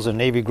COCOM levels, and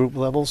Navy group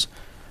levels,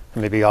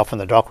 maybe often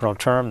the doctrinal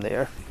term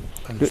there,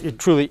 it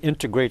truly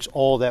integrates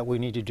all that we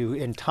need to do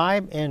in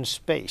time and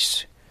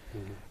space,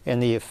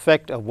 and the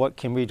effect of what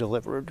can be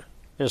delivered.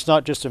 It's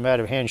not just a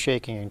matter of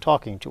handshaking and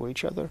talking to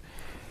each other.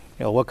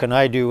 What can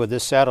I do with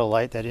this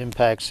satellite that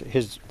impacts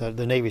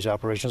the Navy's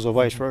operations, or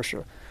vice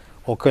versa?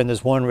 Or can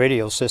this one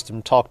radio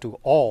system talk to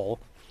all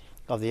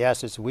of the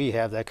assets we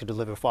have that could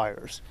deliver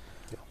fires,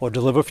 or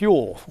deliver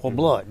fuel, or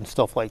blood, and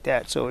stuff like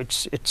that? So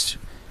it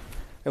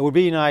would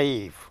be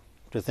naive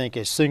to think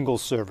a single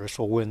service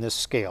will win this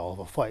scale of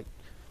a fight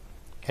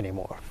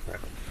anymore. Right.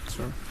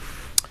 Sir.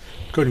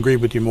 Couldn't agree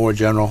with you more,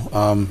 General.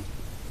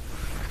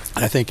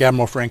 I think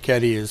Admiral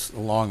Franchetti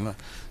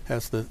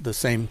has the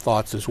same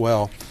thoughts as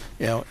well.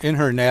 In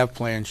her NAV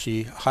plan,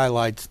 she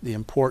highlights the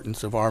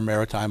importance of our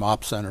maritime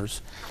ops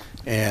centers,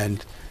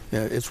 and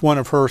it's one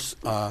of her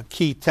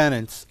key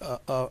tenets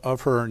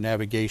of her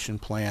navigation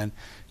plan,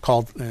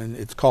 and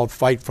it's called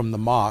Fight from the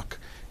MOC.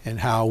 and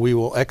how we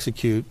will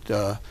execute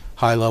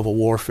high-level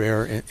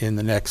warfare in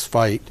the next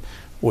fight,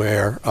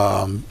 where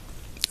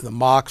the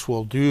MOCs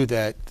will do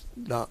that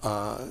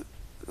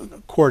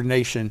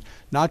coordination,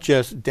 not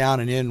just down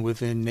and in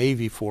within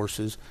Navy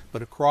forces,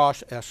 but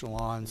across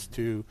echelons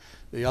to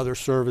the other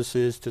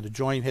services, to the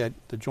joint head,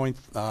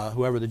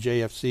 whoever the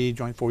JFC,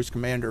 Joint Force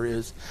Commander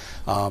is.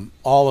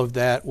 All of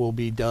that will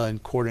be done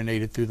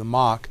coordinated through the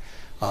MOC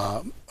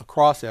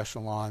across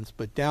echelons,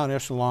 but down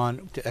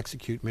echelon to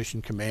execute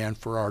mission command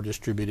for our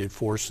distributed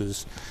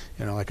forces.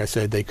 You know, like I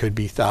said, they could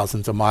be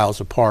thousands of miles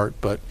apart,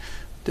 but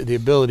the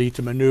ability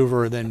to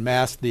maneuver, then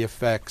mask the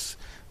effects,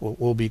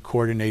 will be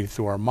coordinated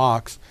through our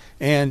MOCs.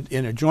 And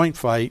in a joint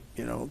fight,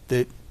 you know,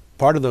 that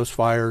part of those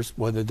fires,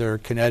 whether they're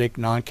kinetic,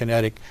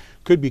 non-kinetic,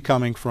 could be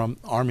coming from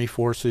Army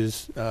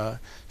forces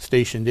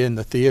stationed in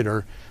the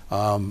theater.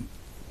 You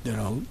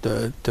know,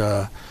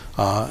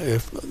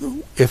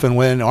 if and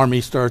when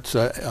Army starts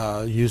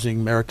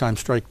using Maritime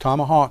Strike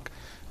Tomahawk,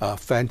 a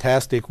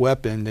fantastic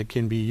weapon that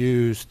can be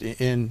used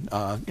in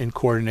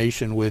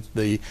coordination with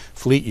the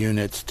fleet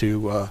units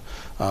to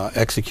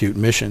execute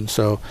missions.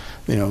 So,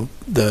 you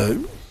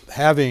know,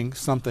 having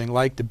something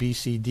like the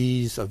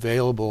BCDs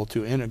available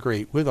to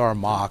integrate with our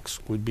MOCs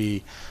would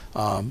be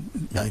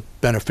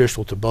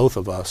beneficial to both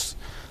of us.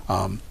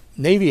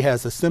 Navy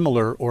has a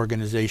similar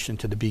organization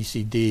to the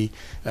BCD.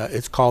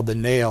 It's called the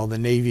NAIL, the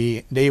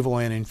Naval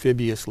and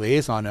Amphibious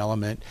Liaison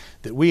Element,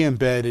 that we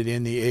embedded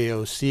in the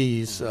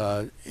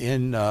AOCs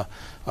in the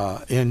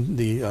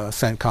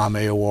CENTCOM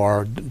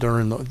AOR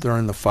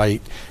during the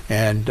fight,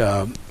 and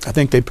I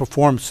think they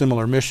perform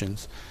similar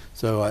missions.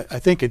 So I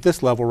think at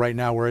this level right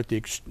now we're at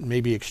the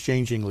maybe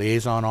exchanging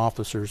liaison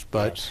officers,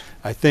 but yes.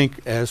 I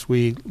think as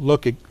we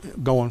look at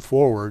going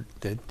forward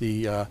that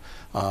the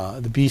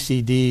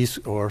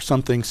BCDs or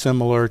something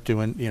similar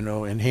to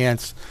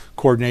enhance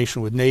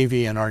coordination with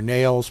Navy, and our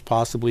NAILs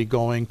possibly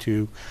going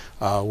to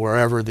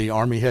wherever the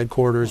Army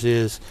headquarters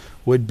is,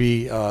 would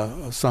be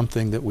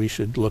something that we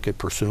should look at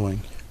pursuing.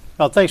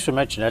 Well, thanks for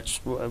mentioning. That's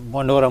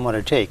one note I'm going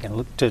to take, and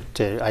look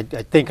I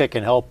think I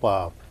can help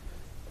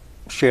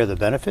share the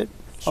benefit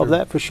of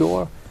that for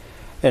sure.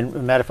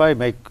 And Matt, if I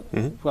make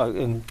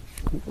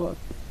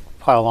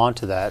pile on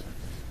to that,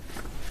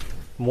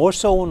 more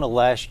so in the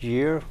last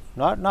year,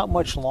 not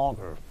much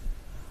longer,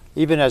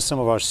 even as some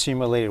of our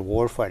simulated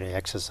warfighting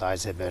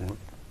exercises have been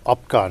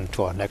gone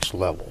to our next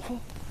level.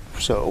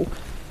 So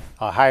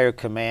a higher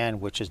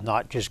command, which is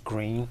not just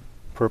green,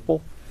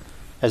 purple,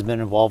 has been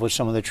involved with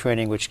some of the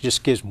training, which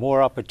just gives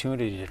more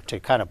opportunity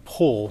to kind of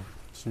pull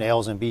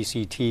NAILs and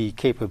BCT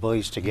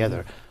capabilities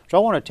together. So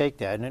I want to take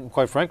that, and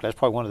quite frankly, that's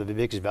probably one of the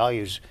biggest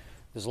values.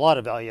 There's a lot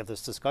of value of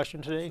this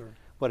discussion today,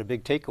 but a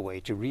big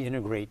takeaway to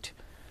reintegrate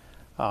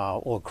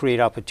or create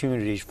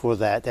opportunities for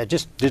that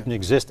just didn't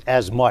exist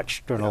as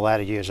much during the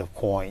latter years of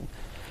COIN.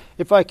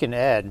 If I can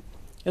add,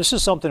 this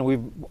is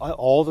something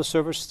all the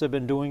services have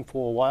been doing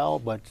for a while,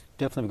 but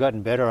definitely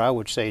gotten better, I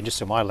would say,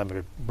 just in my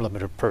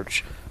limited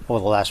perch over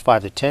the last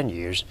 5 to 10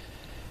 years,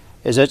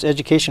 is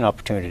education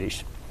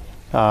opportunities.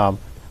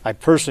 I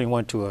personally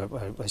went to a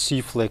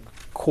CFLIC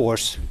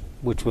course,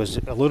 which was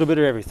a little bit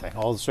of everything,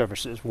 all the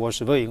services, wore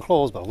civilian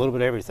clothes, but a little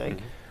bit of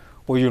everything,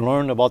 where you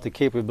learn about the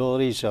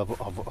capabilities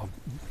of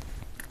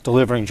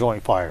delivering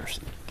joint fires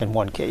in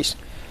one case.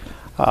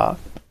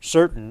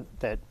 Certain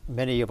that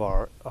many of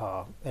our,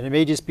 and it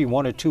may just be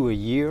 1 or 2 a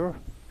year,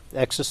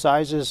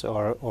 exercises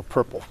are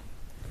purple.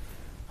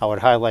 I would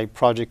highlight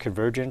Project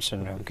Convergence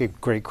and give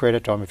great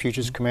credit to Army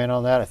Futures Command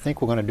on that. I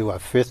think we're going to do a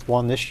 5th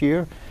one this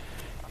year,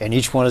 and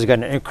each one has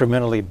gotten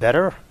incrementally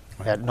better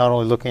at not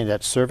only looking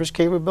at service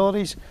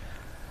capabilities,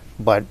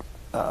 but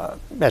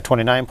at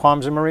 29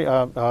 Palms in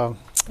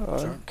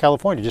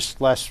California just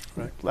last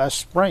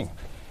spring.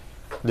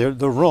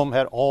 The room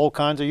had all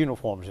kinds of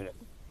uniforms in it,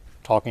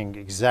 talking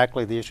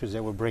exactly the issues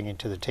that we're bringing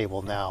to the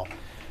table now.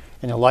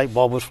 And the light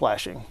bulb was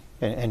flashing,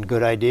 and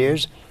good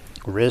ideas,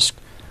 risk,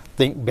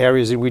 think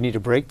barriers that we need to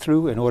break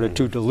through in order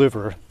to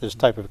deliver this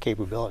type of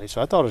capability.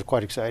 So I thought it was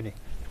quite exciting.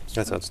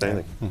 That's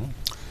outstanding.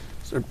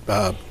 So,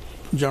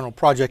 General,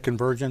 Project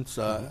Convergence,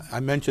 I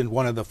mentioned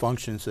one of the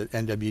functions that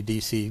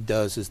NWDC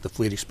does is the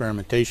Fleet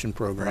Experimentation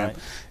Program.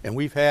 And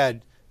we've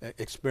had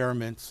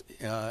experiments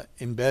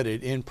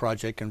embedded in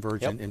Project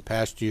Convergence in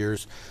past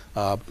years,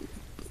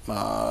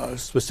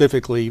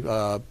 specifically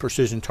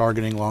precision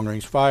targeting,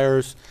 long-range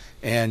fires,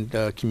 and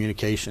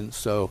communications.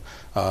 So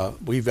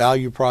we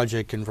value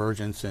Project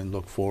Convergence and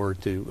look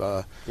forward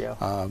to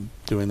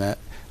doing that.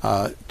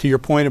 To your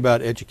point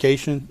about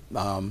education,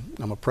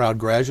 I'm a proud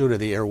graduate of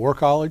the Air War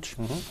College,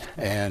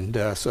 and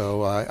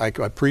so I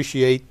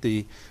appreciate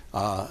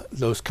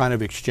those kind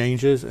of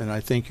exchanges, and I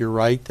think you're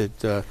right that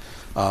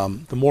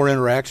the more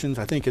interactions,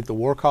 I think at the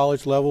War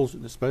College levels,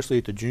 especially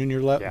at the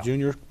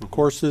junior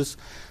courses,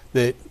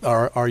 that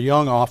our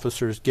young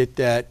officers get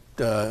that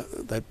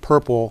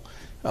purple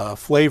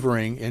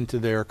flavoring into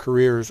their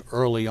careers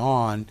early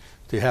on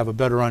to have a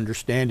better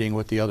understanding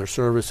what the other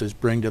services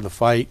bring to the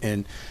fight,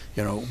 and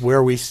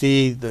where we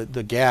see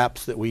the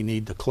gaps that we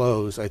need to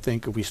close. I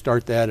think if we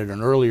start that at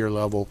an earlier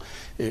level,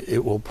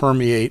 it will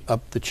permeate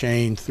up the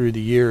chain through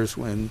the years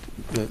when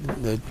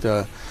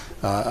that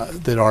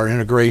our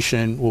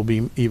integration will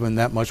be even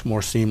that much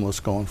more seamless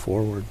going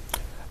forward.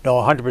 No,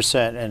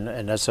 100%,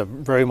 and that's a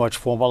very much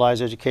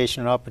formalized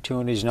education and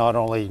opportunities, not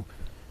only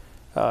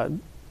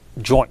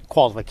joint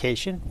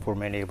qualification for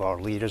many of our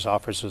leaders,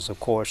 officers, of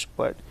course,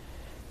 but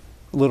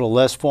a little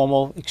less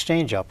formal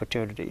exchange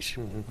opportunities.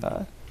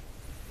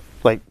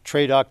 Like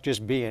TRADOC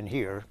just being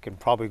here can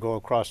probably go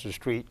across the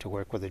street to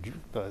work with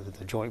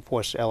the Joint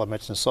Force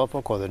elements in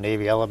Suffolk, or the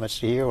Navy elements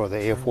here, or the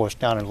Air Force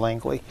down in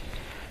Langley.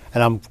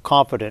 And I'm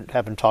confident,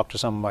 having talked to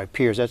some of my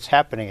peers, that's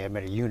happening at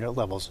many unit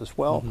levels as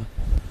well.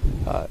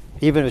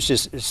 Even if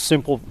it's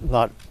simple,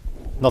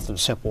 nothing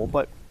simple,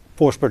 but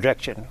force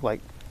projection, like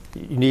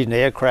you need an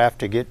aircraft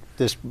to get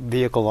this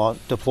vehicle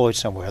deployed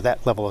somewhere.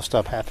 That level of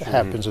stuff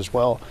happens as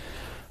well.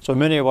 So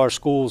many of our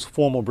schools,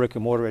 formal brick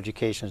and mortar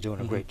education is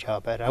doing a great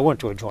job at it. I went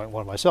to a joint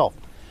one myself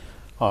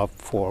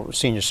for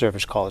senior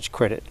service college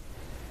credit.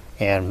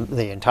 And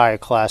the entire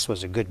class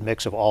was a good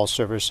mix of all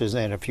services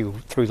and a few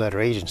three-letter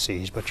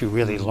agencies, but you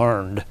really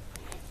learned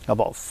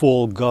about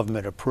full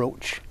government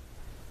approach,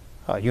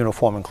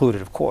 uniform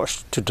included, of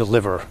course, to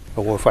deliver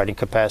a warfighting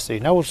capacity.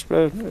 And that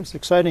was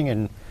exciting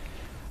and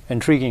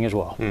intriguing as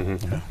well.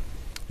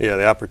 Yeah,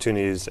 the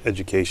opportunities,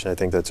 education, I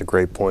think that's a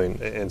great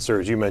point. And sir,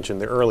 as you mentioned,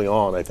 the early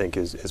on, I think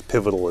is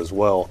pivotal as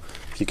well.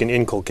 If you can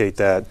inculcate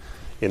that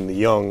in the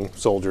young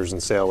soldiers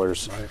and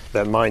sailors,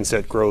 that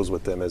mindset grows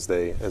with them as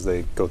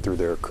they go through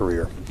their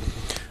career.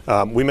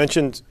 We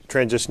mentioned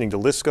transitioning to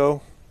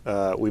LISCO.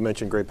 We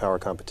mentioned great power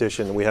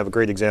competition, and we have a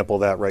great example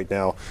of that right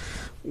now.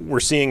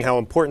 We're seeing how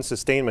important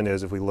sustainment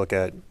is if we look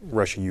at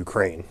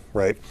Russia-Ukraine,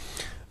 right?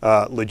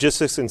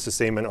 Logistics and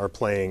sustainment are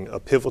playing a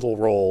pivotal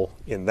role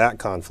in that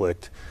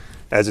conflict,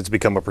 as it's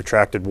become a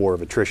protracted war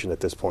of attrition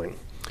at this point.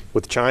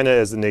 With China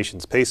as the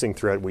nation's pacing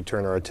threat, we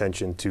turn our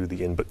attention to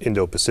the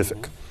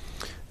Indo-Pacific.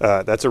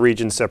 That's a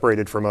region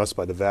separated from us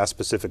by the vast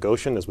Pacific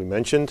Ocean, as we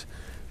mentioned,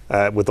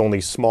 with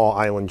only small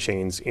island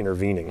chains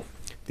intervening.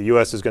 The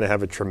U.S. is going to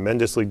have a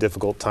tremendously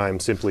difficult time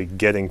simply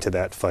getting to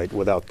that fight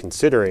without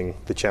considering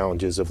the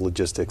challenges of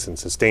logistics and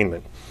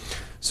sustainment.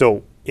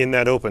 So in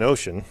that open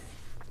ocean,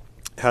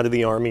 how do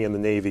the Army and the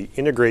Navy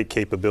integrate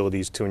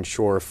capabilities to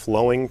ensure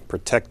flowing,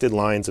 protected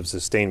lines of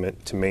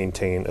sustainment to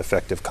maintain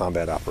effective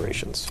combat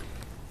operations?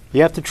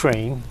 You have to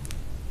train,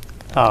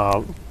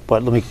 but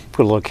let me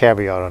put a little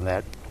caveat on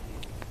that.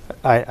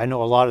 I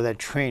know a lot of that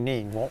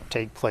training won't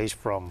take place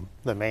from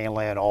the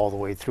mainland all the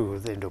way through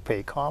the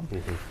Indo-PACOM.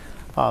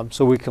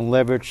 So we can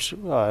leverage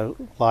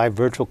live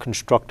virtual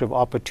constructive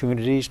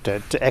opportunities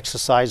to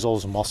exercise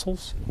those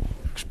muscles,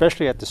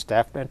 especially at the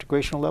staff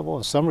integration level.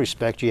 In some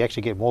respects, you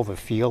actually get more of a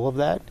feel of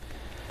that.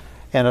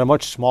 And at a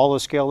much smaller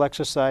scale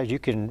exercise, you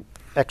can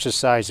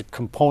exercise the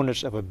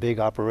components of a big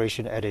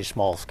operation at a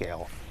small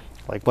scale.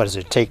 Like, what does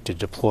it take to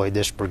deploy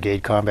this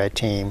brigade combat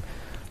team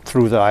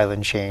through the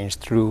island chains,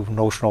 through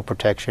notional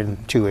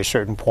protection to a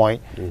certain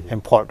point,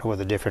 and partner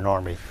with a different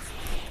army.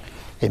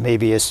 It may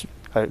be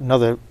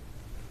another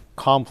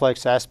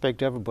complex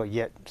aspect of it, but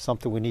yet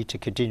something we need to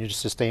continue to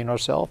sustain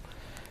ourselves.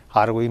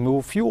 How do we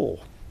move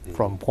fuel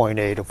from point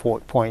A to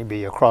point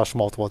B across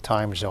multiple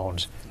time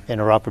zones,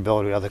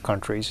 interoperability with other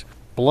countries?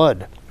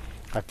 Blood.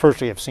 I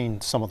personally have seen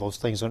some of those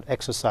things on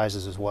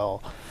exercises as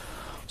well.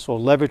 So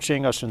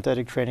leveraging our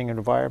synthetic training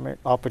environment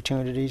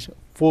opportunities,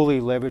 fully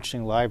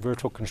leveraging live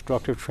virtual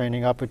constructive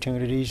training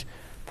opportunities,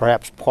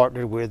 perhaps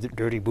partnered with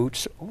dirty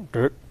boots,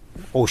 dirt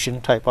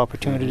ocean type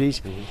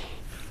opportunities,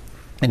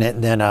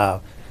 and then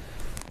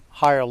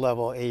higher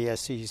level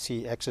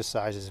ASCC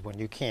exercises when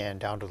you can,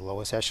 down to the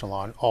lowest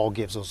echelon, all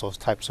gives us those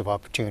types of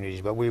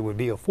opportunities. But we would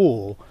be a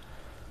fool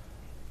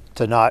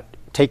to not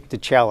take the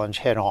challenge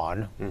head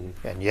on.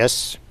 And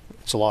yes,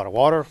 it's a lot of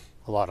water,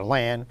 a lot of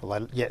land,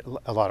 yet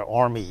a lot of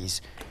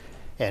armies,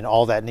 and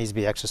all that needs to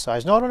be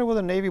exercised, not only with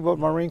the Navy, but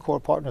Marine Corps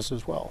partners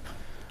as well.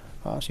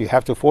 So you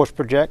have to force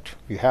project,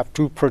 you have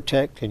to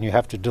protect, and you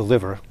have to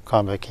deliver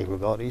combat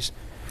capabilities.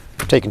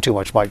 I'm taking too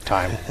much mic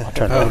time. I'll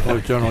turn it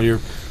over. General, you're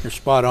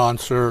spot on,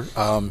 sir.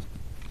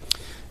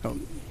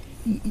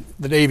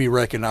 The Navy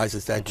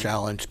recognizes that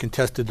challenge.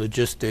 Contested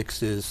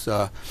logistics is,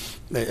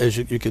 as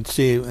you can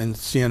see in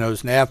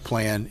CNO's NAV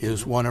plan,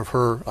 is one of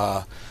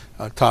her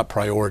top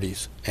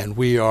priorities, and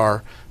we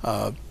are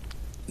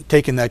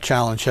taking that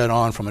challenge head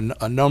on from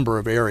a number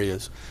of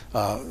areas.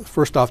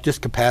 First off,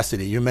 just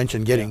capacity. You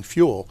mentioned getting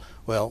fuel.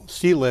 Well,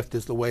 sea lift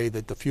is the way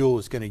that the fuel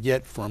is going to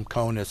get from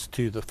CONUS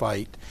to the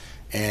fight,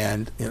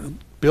 and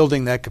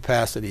building that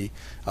capacity.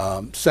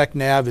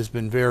 SecNav has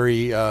been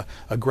very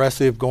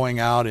aggressive, going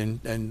out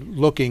and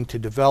looking to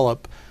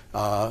develop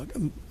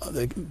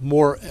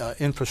more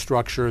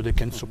infrastructure that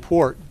can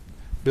support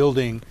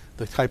building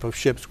the type of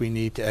ships we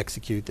need to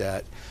execute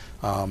that.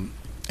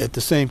 At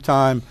the same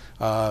time,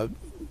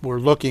 we're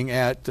looking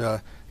at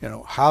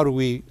how do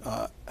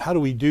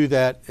we do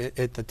that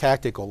at the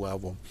tactical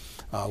level.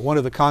 One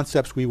of the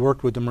concepts we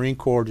worked with the Marine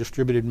Corps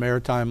Distributed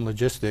Maritime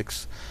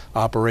Logistics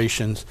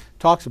Operations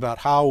talks about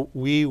how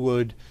we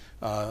would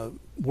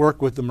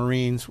work with the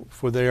Marines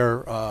for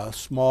their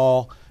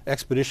small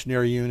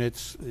expeditionary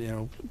units,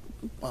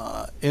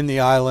 in the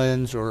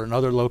islands or in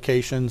other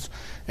locations,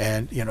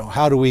 and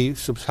how do we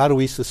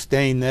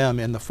sustain them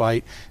in the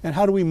fight, and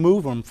how do we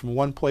move them from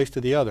one place to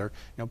the other?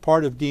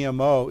 Part of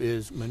DMO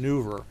is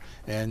maneuver,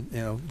 and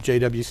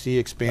JWC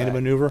expanded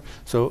maneuver.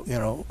 So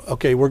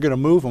okay, we're going to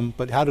move them,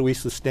 but how do we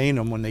sustain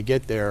them when they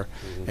get there,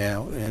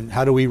 and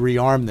how do we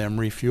rearm them,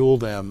 refuel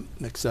them,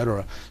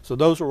 etc. So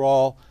those are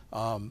all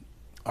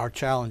our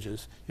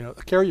challenges. A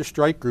carrier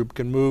strike group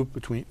can move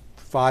between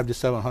 500 to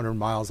 700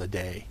 miles a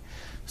day.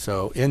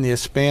 So in the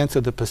expanse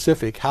of the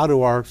Pacific, how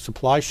do our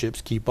supply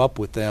ships keep up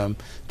with them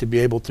to be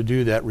able to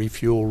do that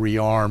refuel,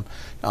 rearm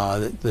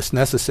that's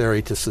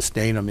necessary to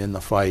sustain them in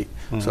the fight?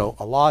 So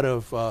a lot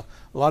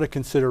of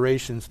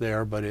considerations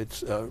there, but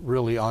it's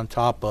really on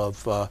top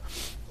of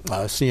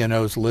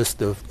CNO's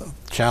list of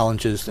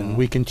challenges, and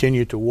we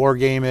continue to war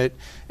game it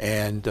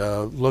and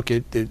look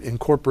at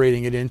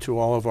incorporating it into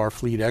all of our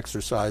fleet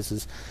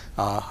exercises.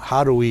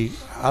 How do we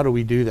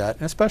do that?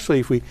 And especially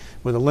if we,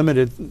 with a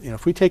limited,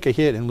 if we take a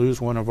hit and lose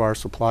one of our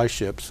supply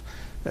ships,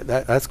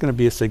 that's going to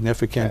be a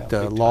significant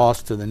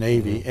loss to the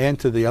Navy and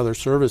to the other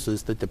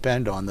services that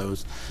depend on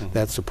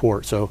that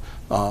support. So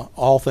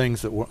all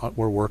things that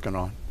we're working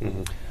on.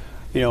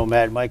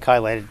 Matt, Mike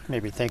highlighted,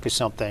 maybe think of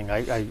something.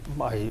 I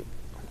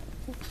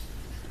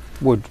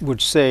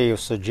would say or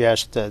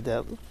suggest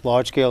that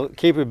large-scale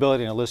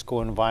capability in a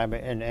LISCO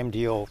environment and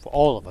MDO for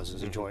all of us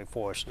as a joint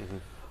force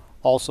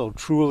also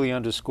truly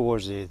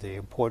underscores the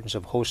importance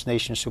of host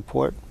nation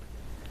support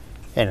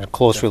and a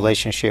close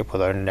relationship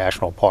with our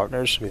international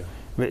partners.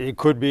 It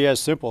could be as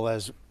simple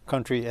as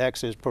country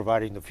X is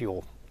providing the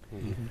fuel,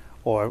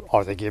 or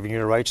are they giving you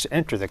the rights to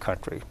enter the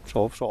country?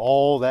 So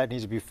all that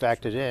needs to be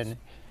factored in.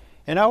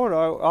 And I would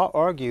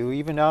argue,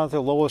 even down at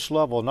the lowest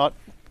level,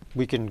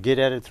 we can get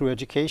at it through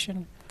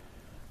education.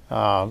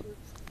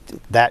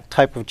 That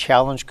type of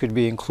challenge could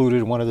be included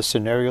in one of the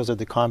scenarios at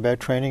the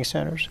combat training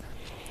centers.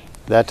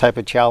 That type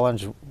of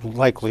challenge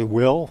likely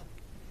will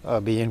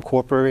be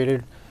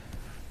incorporated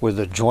with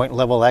the joint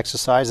level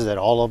exercises that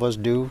all of us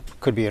do.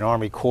 Could be an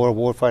Army Corps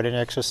warfighting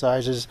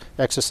exercise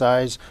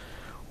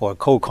or a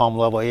COCOM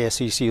level,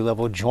 ASCC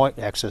level joint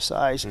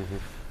exercise,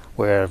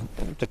 where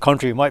the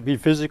country might be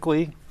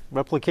physically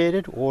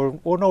replicated or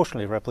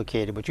notionally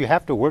replicated, but you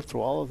have to work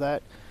through all of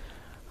that.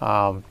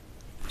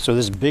 So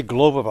this big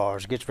globe of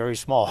ours gets very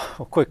small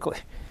quickly,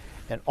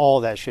 and all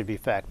that should be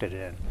factored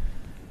in.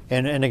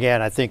 And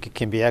again, I think it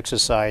can be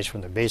exercised from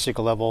the basic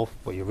level,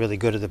 where you're really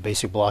good at the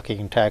basic blocking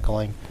and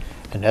tackling,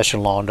 and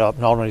echeloned up,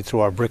 not only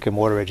through our brick and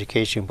mortar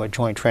education, but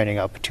joint training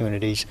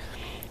opportunities.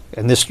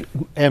 And this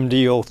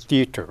MDO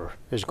theater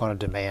is going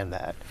to demand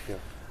that.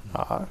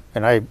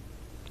 And I'm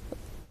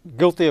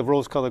guilty of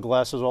rose-colored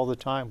glasses all the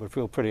time, but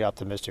feel pretty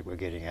optimistic we're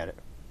getting at it.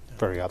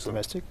 Very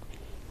optimistic.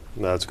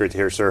 No, that's great to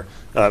hear, sir,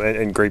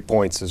 and great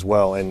points as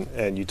well.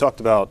 And you talked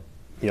about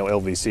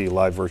LVC,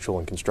 live, virtual,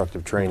 and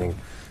constructive training.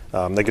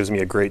 That gives me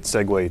a great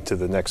segue to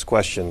the next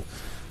question.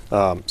 So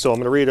I'm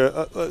going to read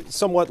a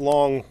somewhat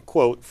long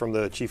quote from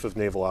the Chief of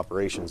Naval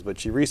Operations, but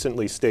she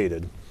recently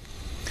stated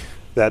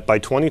that by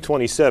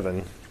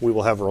 2027, we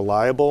will have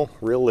reliable,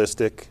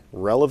 realistic,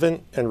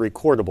 relevant, and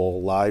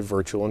recordable live,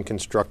 virtual, and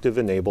constructive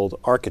enabled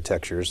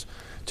architectures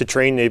to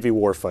train Navy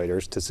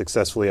warfighters to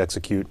successfully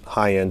execute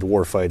high-end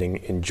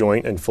warfighting in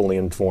joint and fully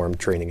informed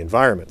training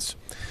environments.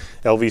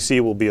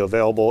 LVC will be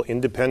available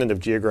independent of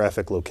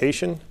geographic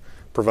location,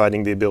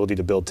 providing the ability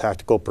to build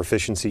tactical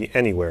proficiency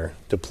anywhere,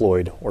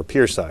 deployed or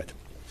pierside.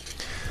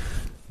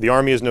 The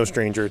Army is no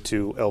stranger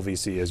to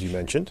LVC, as you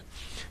mentioned,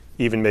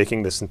 even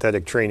making the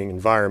synthetic training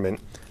environment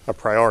a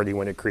priority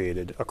when it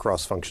created a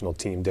cross-functional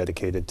team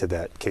dedicated to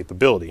that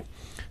capability.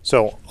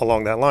 So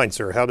along that line,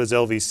 sir, how does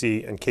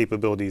LVC and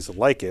capabilities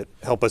like it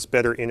help us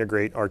better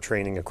integrate our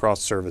training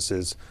across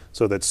services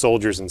so that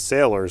soldiers and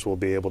sailors will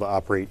be able to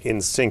operate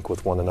in sync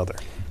with one another?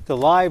 The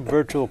live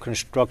virtual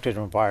constructed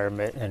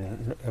environment,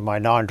 and in my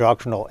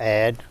non-doctrinal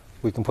ad,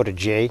 we can put a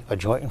joint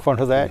in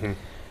front of that.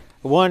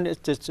 One,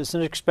 it's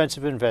an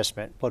expensive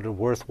investment, but a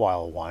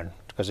worthwhile one,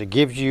 because it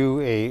gives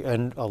you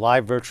a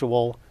live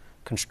virtual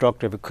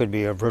constructive. It could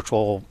be a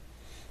virtual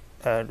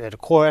at a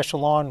core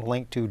echelon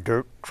linked to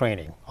DIRT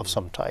training of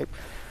some type.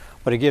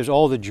 But it gives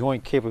all the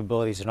joint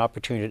capabilities an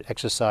opportunity to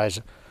exercise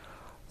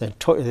the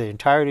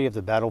entirety of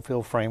the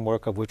battlefield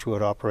framework of which we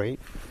would operate,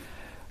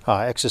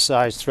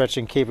 exercise threats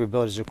and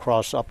capabilities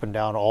across up and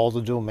down all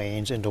the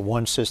domains into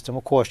one system.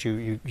 Of course,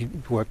 you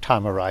work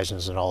time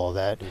horizons and all of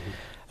that. And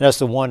that's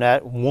the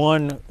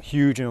one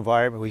huge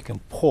environment we can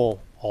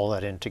pull all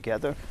that in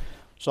together.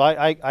 So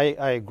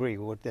I agree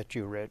with what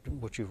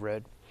you've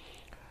read.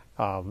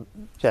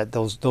 That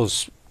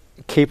those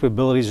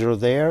capabilities are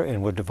there,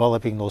 and we're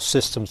developing those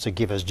systems to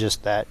give us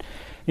just that.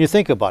 And you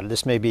think about it,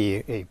 this may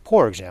be a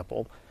poor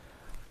example,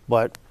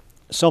 but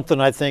something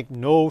I think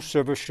no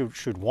service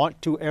should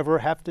want to ever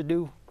have to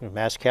do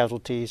mass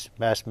casualties,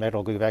 mass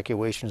medical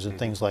evacuations, and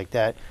things like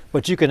that.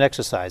 But you can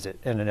exercise it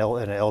in an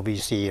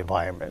LVC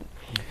environment.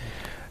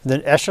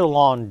 Then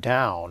echelon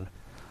down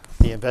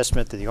the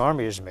investment that the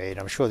Army has made.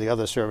 I'm sure the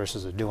other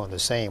services are doing the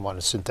same on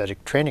the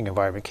synthetic training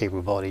environment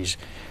capabilities.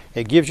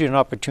 It gives you an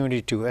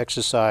opportunity to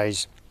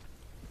exercise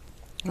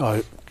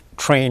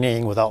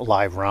training without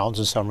live rounds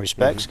in some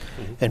respects,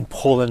 and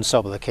pull in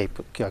some of the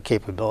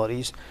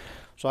capabilities.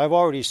 So I've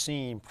already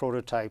seen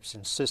prototypes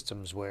and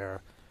systems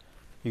where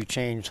you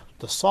change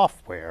the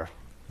software,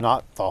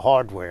 not the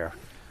hardware,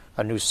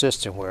 a new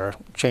system where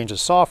change the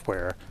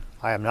software.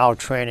 I am now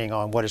training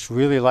on what it's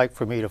really like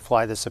for me to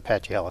fly this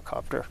Apache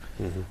helicopter.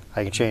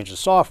 I can change the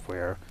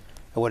software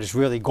and what it's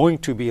really going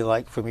to be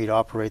like for me to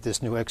operate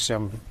this new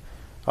XM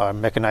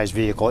mechanized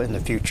vehicle in the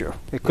future.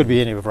 It could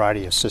be any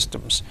variety of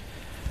systems.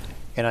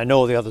 And I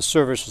know the other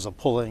services are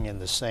pulling in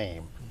the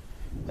same.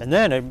 And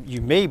then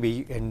you may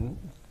be in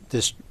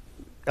this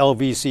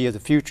LVC of the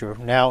future,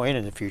 now and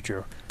in the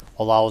future,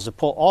 allows to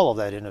pull all of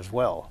that in as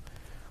well,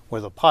 where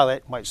the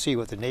pilot might see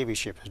what the Navy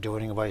ship is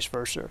doing and vice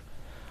versa.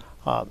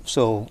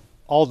 So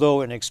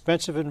although an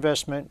expensive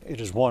investment,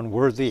 it is one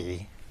worthy,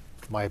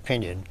 in my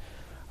opinion,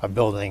 of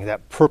building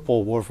that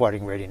purple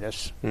warfighting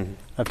readiness.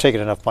 I've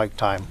taken enough mic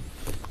time.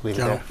 Leave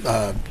it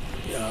there.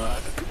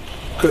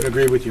 Couldn't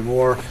agree with you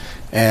more.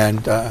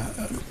 And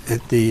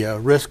at the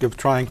risk of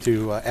trying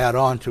to add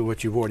on to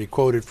what you've already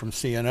quoted from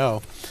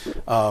CNO,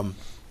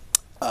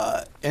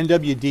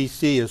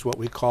 NWDC is what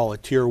we call a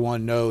Tier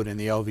 1 node in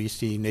the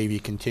LVC Navy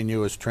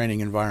Continuous Training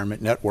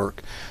Environment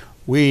Network.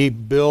 We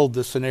build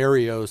the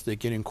scenarios that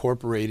get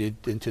incorporated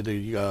into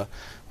the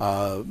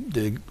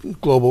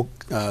global,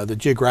 the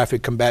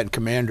Geographic Combatant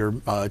Commander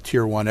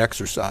Tier 1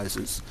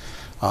 exercises.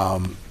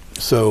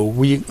 So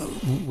we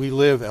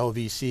live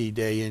LVC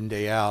day in,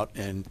 day out,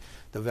 and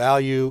the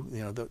value,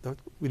 you know,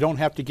 we don't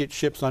have to get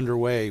ships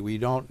underway. We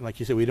don't, like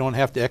you said, we don't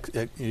have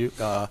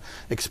to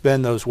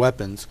expend those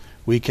weapons.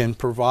 We can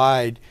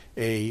provide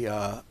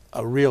a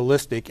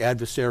realistic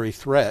adversary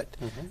threat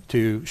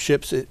to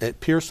ships at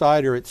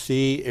pierside or at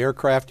sea,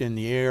 aircraft in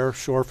the air,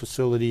 shore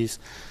facilities,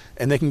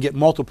 and they can get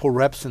multiple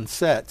reps and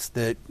sets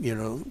that, you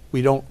know,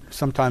 we don't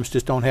sometimes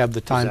just don't have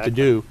the time to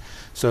do.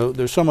 So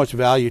there's so much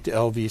value to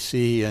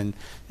LVC, and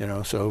you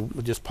know, so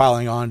just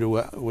piling on to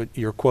what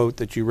your quote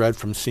that you read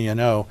from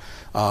CNO,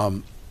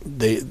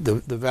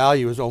 the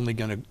value is only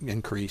going to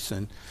increase.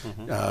 And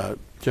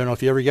General,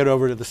 if you ever get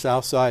over to the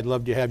south side, I'd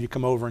love to have you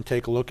come over and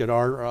take a look at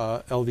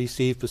our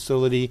LVC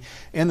facility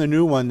and the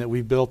new one that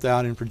we built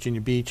out in Virginia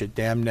Beach at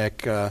Dam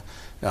Neck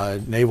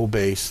Naval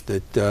Base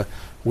that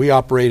we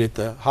operate at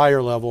the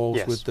higher levels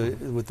with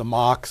the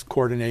MOCs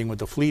coordinating with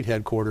the fleet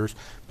headquarters,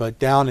 but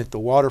down at the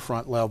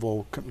waterfront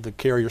level, the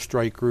carrier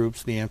strike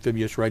groups, the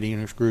amphibious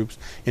readiness groups,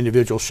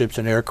 individual ships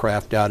and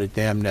aircraft out at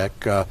Dam Neck.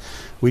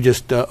 We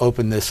just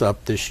opened this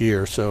up this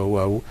year,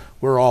 so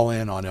we're all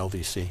in on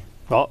LVC.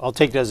 Well, I'll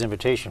take that as an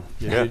invitation.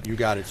 Yeah, you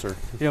got it, sir.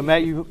 You know,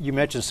 Matt, you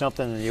mentioned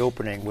something in the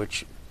opening,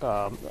 which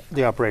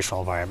the operational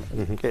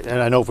environment. And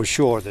I know for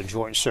sure the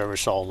Joint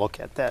Service all look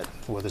at that,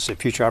 whether it's a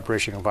future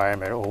operation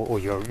environment or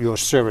your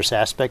service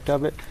aspect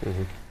of it.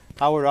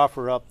 I would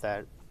offer up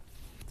that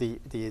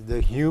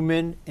the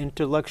human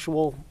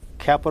intellectual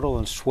capital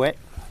and sweat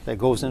that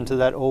goes into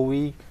that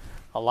OE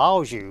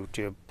allows you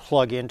to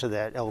plug into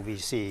that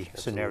LVC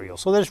scenario.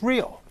 So that's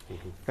real.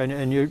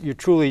 And you're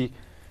truly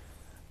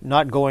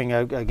not going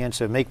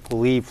against a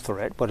make-believe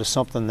threat, but it's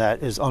something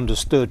that is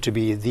understood to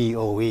be the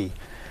OE.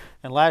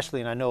 And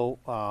lastly, and I know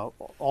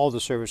all the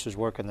services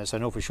work on this, I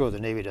know for sure the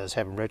Navy does,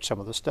 having read some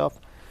of the stuff,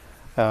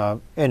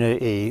 and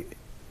a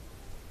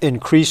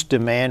increased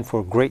demand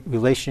for great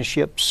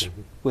relationships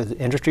with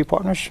industry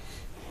partners,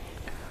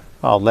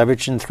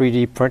 leveraging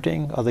 3D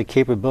printing, other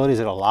capabilities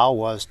that allow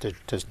us to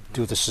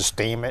do the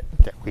sustainment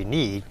that we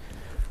need,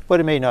 but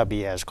it may not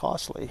be as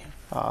costly.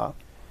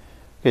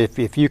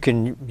 If you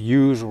can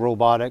use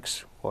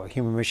robotics or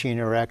human-machine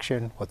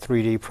interaction or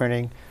 3D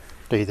printing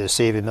to either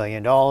save $1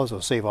 million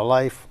or save a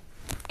life,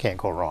 can't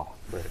go wrong.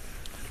 Right.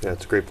 Yeah,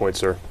 that's a great point,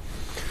 sir.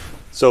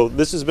 So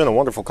this has been a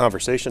wonderful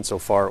conversation so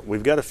far.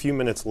 We've got a few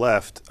minutes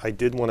left. I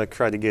did want to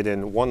try to get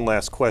in one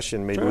last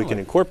question. Maybe we can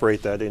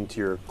incorporate that into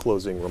your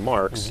closing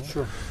remarks.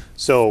 Sure.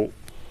 So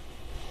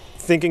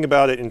thinking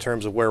about it in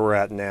terms of where we're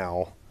at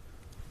now,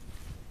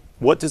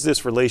 what does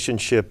this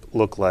relationship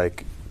look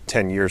like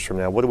 10 years from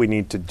now? What do we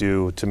need to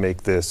do to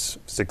make this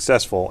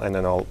successful? And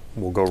then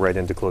we'll go right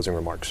into closing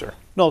remarks, sir.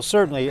 No,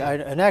 certainly.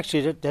 And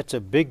actually, that's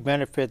a big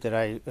benefit that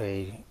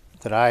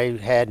I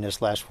had in this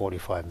last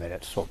 45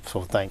 minutes. So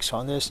thanks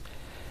on this.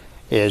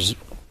 Is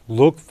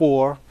look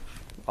for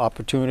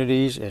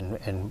opportunities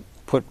and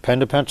put pen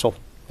to pencil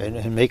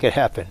and make it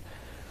happen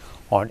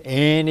on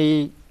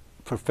any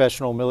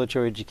professional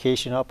military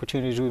education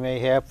opportunities we may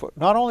have, for,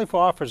 not only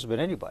for officers, but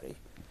anybody.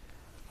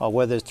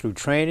 Whether it's through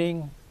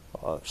training,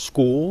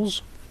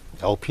 schools,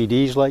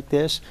 LPDs like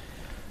this,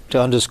 to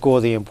underscore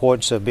the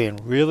importance of being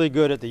really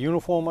good at the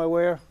uniform I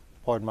wear,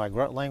 pardon my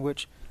grunt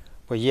language,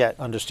 but yet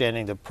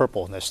understanding the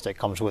purpleness that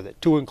comes with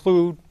it, to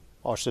include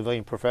our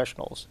civilian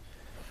professionals.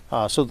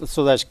 So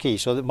that's key.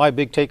 So my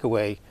big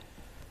takeaway,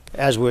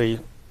 as we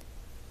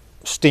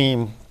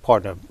steam,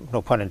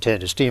 no pun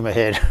intended, steam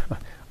ahead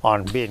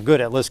on being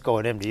good at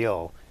LISCO and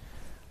MDO,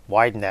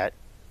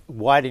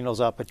 widening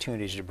those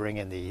opportunities to bring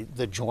in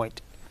the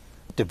joint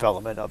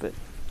development of it.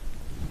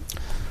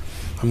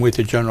 I'm with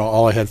you, General.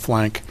 All ahead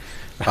flank.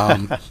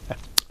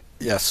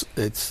 Yes,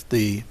 it's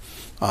the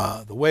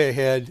way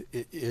ahead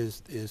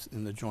is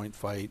in the joint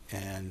fight,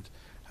 and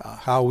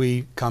how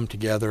we come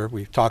together.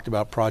 We've talked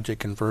about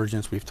Project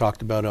Convergence. We've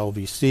talked about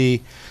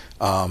LVC.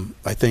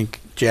 I think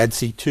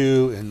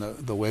JADC2 and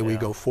the way we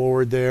go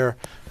forward there.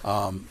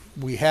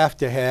 We have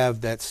to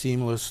have that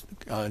seamless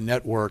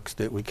networks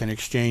that we can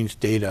exchange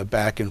data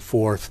back and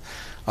forth.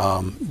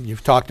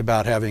 You've talked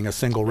about having a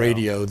single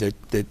radio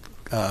that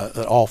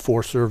all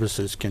 4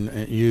 services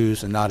can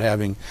use, and not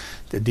having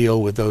to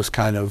deal with those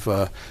kind of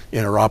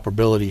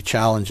interoperability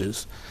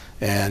challenges.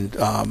 And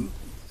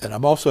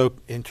I'm also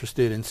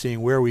interested in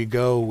seeing where we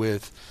go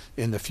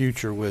in the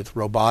future with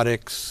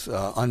robotics,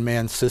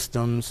 unmanned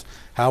systems,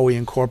 how we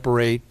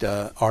incorporate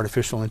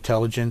artificial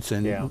intelligence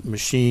and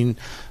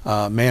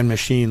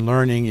man-machine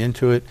learning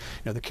into it.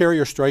 The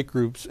carrier strike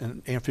groups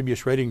and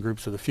amphibious raiding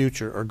groups of the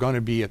future are going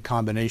to be a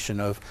combination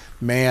of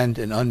manned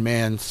and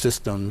unmanned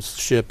systems,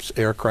 ships,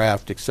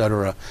 aircraft,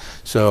 etc.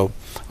 So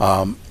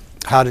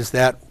how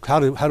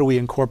do we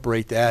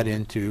incorporate that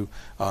into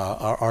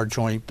our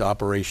joint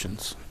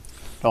operations?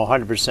 No,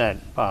 100%.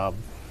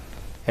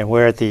 And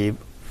we're at the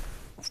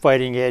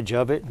fighting edge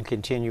of it, and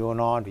continuing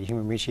on to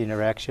human-machine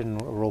interaction,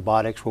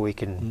 robotics, where we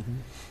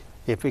can,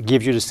 if it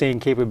gives you the same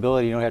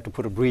capability, you don't have to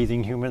put a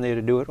breathing human there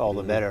to do it, all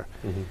the better.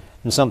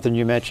 And something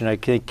you mentioned, I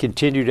think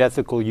continued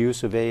ethical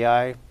use of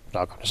AI,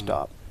 not going to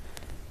stop.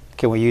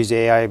 Can we use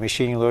AI and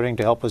machine learning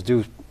to help us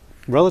do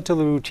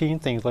relatively routine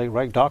things like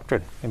write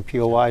doctrine and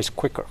POIs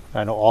quicker?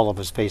 I know all of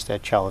us face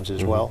that challenge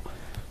as well.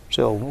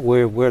 So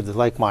we're the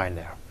like mind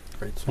there.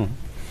 Great.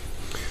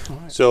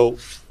 Right. So,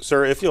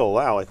 sir, if you'll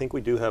allow, I think we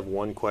do have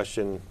one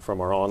question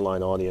from our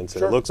online audience,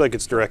 and it looks like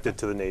it's directed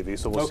to the Navy,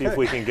 so we'll see if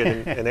we can get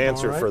an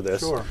answer for this.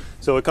 Sure.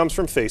 So it comes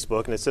from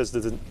Facebook, and it says,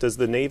 does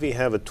the Navy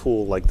have a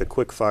tool like the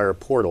Quickfire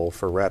portal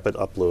for rapid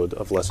upload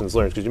of lessons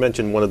learned? Because you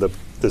mentioned one of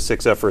the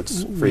 6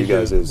 efforts for you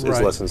guys is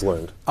lessons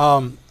learned.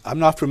 I'm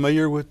not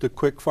familiar with the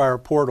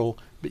Quickfire portal,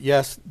 but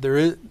yes, there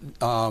is,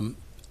 on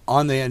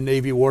the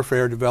Navy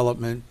Warfare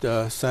Development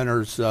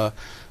Center's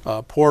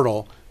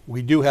portal,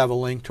 we do have a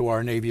link to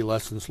our Navy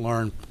Lessons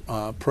Learned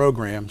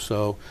program.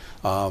 So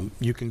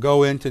you can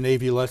go into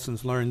Navy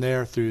Lessons Learned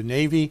there through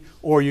Navy,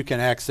 or you can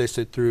access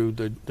it through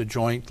the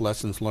Joint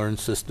Lessons Learned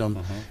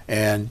system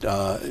and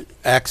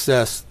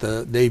access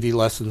the Navy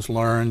Lessons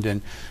Learned.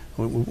 And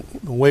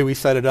the way we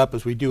set it up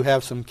is we do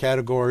have some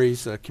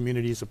categories,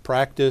 communities of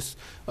practice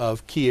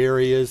of key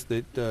areas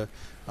that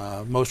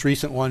most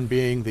recent one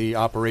being the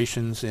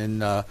operations in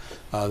the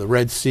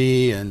Red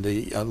Sea and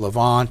the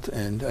Levant,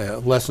 and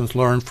lessons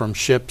learned from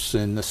ships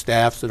and the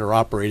staffs that are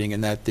operating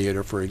in that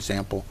theater, for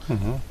example.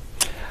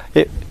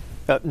 It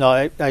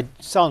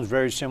sounds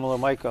very similar,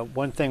 Mike.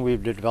 One thing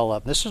we've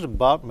developed, this is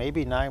about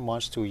maybe 9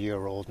 months to a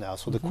year old now.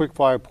 So the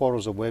Quickfire portal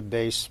is a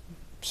web-based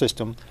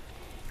system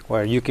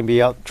where you can be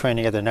out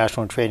training at the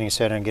National Training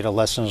Center and get a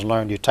lessons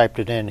learned. You typed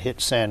it in, hit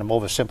send. I'm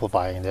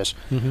oversimplifying this,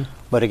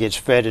 but it gets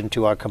fed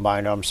into our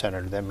Combined Arms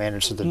Center that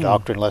manages the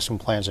doctrine, lesson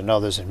plans, and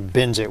others, and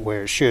bins it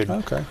where it should,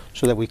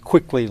 so that we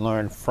quickly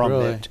learn from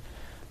it.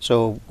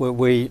 So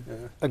we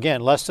again,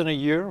 less than a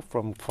year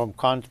from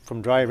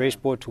dry erase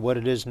board to what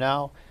it is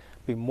now.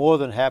 Be more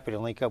than happy to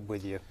link up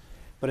with you.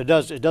 But it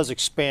does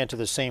expand to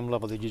the same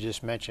level that you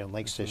just mentioned,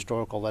 links to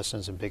historical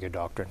lessons and bigger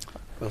doctrine.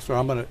 Well, sir,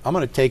 I'm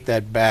gonna take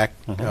that back.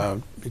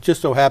 It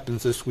just so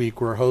happens this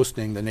week we're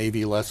hosting the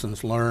Navy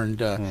Lessons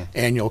Learned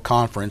annual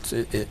conference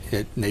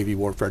at Navy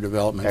Warfare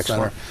Development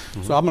Center.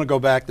 So I'm gonna go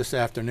back this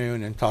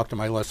afternoon and talk to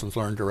my Lessons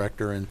Learned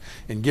director and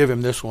give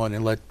him this one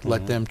and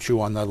let them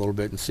chew on that a little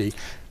bit and see.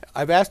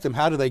 I've asked him,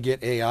 how do they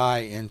get AI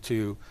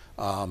into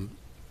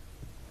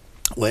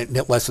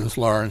lessons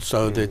learned,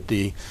 so that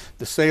the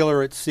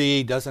sailor at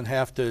sea doesn't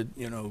have to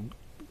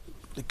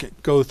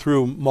go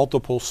through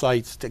multiple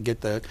sites to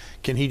get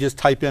can he just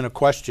type in a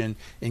question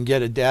and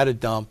get a data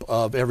dump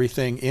of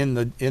everything in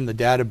the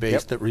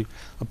database that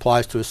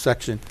applies to a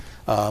section.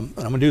 And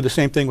I'm gonna do the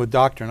same thing with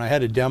doctrine. I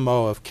had a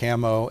demo of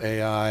Camo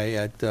AI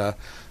out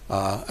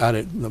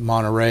at the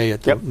Monterey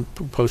at the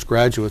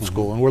postgraduate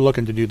school, and we're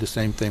looking to do the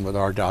same thing with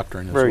our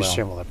doctrine as well.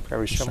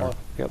 Very similar.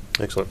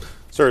 Excellent.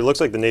 Sir, it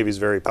looks like the Navy's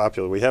very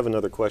popular. We have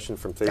another question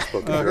from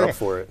Facebook if you're up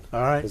for it.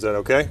 All right. Is that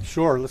okay?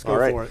 Sure, let's go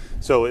for it.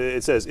 So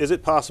it says, is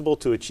it possible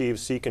to achieve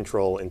sea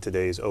control in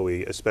today's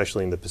OE,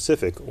 especially in the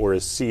Pacific, or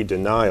is sea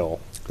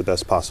denial the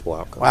best possible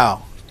outcome?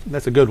 Wow,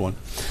 that's a good one.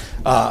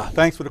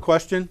 Thanks for the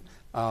question.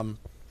 I'm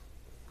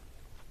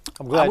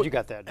glad you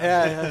got that.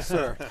 Yes,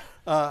 sir.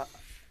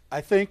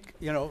 I think,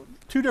 2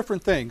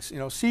 different things.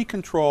 Sea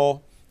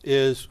control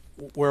is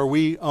where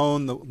we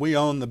own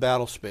the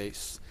battle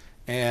space.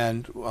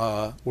 And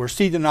where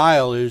sea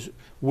denial is,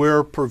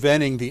 we're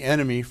preventing the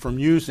enemy from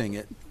using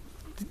it.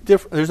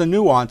 there's a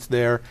nuance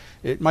there.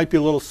 It might be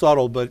a little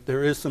subtle, but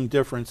there is some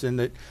difference in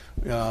that.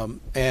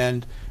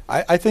 And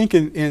I think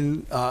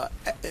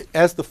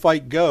as the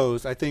fight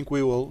goes, I think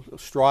we will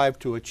strive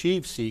to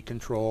achieve sea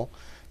control.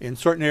 In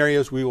certain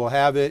areas we will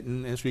have it,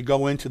 and as we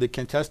go into the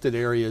contested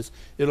areas,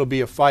 it'll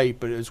be a fight,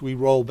 but as we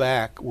roll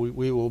back,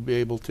 we will be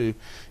able to,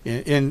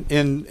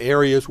 in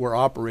areas we're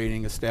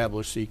operating,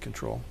 establish sea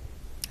control.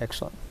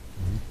 Excellent.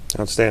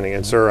 Outstanding.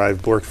 And sir,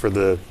 I've worked for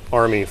the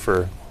Army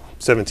for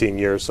 17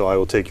 years, so I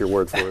will take your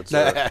word for it,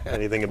 sir.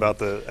 anything about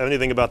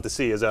the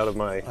sea is out of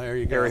my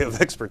area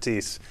of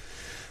expertise.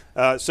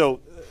 So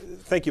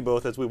thank you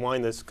both. As we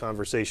wind this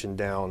conversation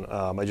down,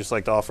 I'd just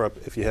like to offer up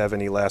if you have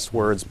any last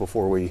words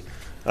before we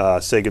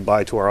say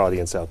goodbye to our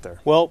audience out there.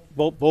 Well,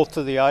 both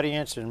to the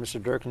audience and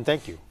Mr. Durkin,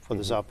 thank you for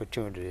this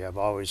opportunity. I've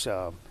always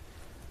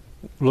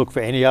looked for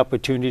any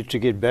opportunity to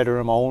get better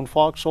in my own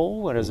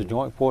foxhole, and as a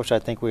joint force, I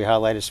think we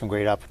highlighted some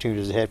great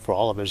opportunities ahead for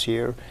all of us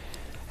here.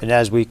 And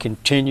as we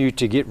continue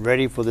to get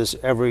ready for this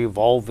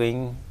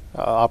ever-evolving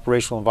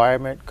operational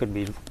environment, could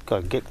be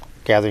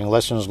gathering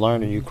lessons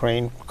learned in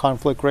Ukraine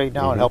conflict right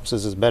now, it helps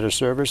us as better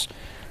service.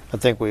 I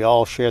think we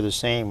all share the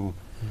same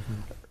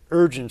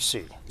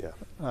urgency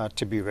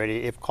to be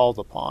ready if called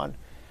upon.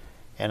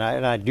 And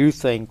I do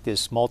think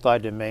this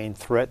multi-domain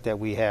threat that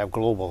we have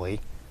globally,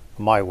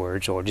 my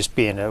words, or just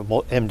being a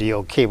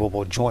MDO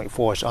capable joint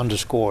force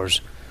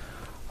underscores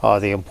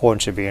the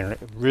importance of being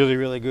really,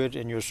 really good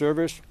in your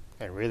service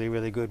and really,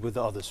 really good with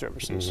the other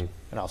services.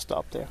 And I'll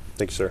stop there.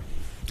 Thank you, sir.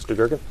 Mr.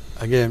 Durkin?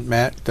 Again,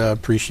 Matt,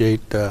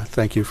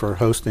 thank you for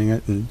hosting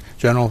it, and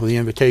General for the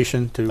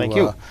invitation. Thank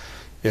you.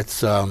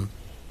 It's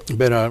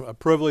been a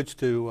privilege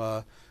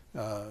to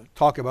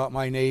talk about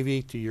my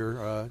Navy to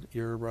your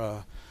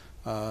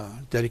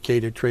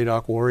dedicated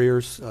TRADOC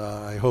warriors.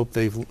 I hope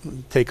they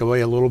take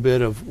away a little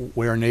bit of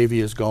where Navy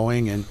is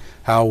going and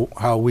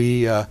how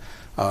we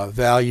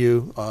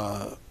value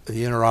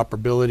the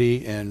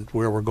interoperability and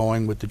where we're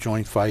going with the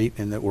joint fight,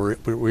 and that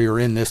we are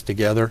in this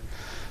together.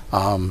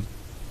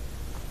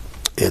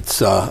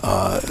 It's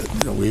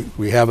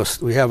we have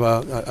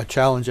a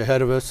challenge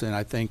ahead of us, and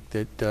I think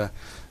that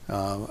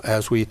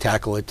as we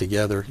tackle it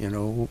together,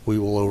 we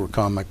will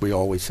overcome like we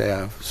always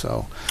have.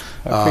 So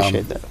I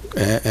appreciate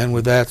that. And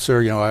with that,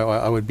 sir,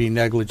 I would be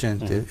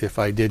negligent if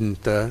I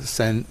didn't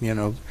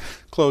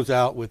close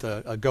out with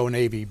a Go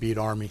Navy, beat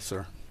Army,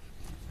 sir.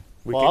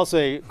 I'll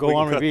say go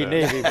Army, beat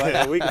Navy.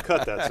 But we can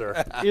cut that,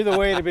 sir. Either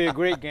way, it'll be a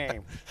great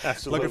game.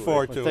 Absolutely. Looking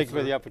forward to it. Thank you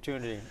for the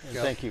opportunity, and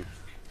thank you.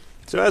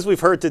 So as we've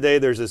heard today,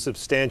 there's a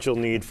substantial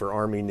need for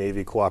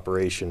Army-Navy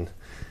cooperation.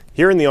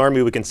 Here in the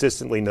Army, we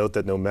consistently note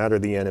that no matter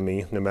the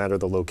enemy, no matter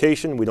the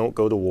location, we don't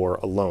go to war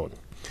alone.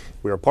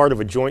 We are part of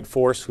a joint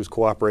force whose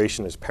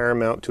cooperation is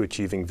paramount to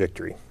achieving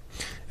victory.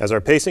 As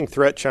our pacing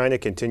threat, China,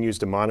 continues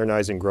to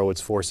modernize and grow its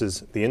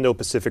forces, the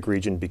Indo-Pacific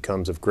region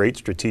becomes of great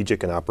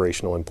strategic and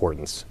operational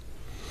importance.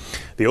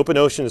 The open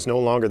ocean is no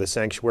longer the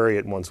sanctuary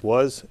it once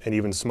was, and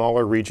even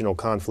smaller regional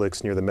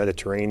conflicts near the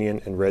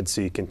Mediterranean and Red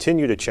Sea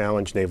continue to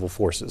challenge naval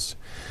forces.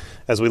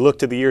 As we look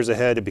to the years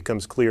ahead, it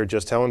becomes clear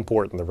just how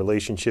important the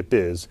relationship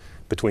is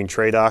between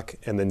TRADOC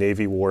and the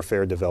Navy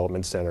Warfare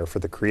Development Center for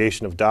the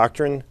creation of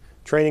doctrine,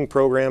 training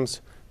programs,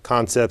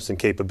 concepts, and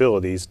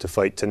capabilities to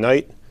fight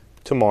tonight,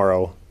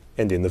 tomorrow,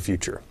 and in the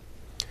future.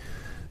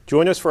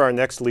 Join us for our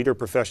next Leader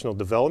Professional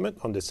Development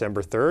on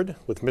December 3rd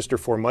with Mr.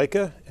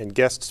 Formica and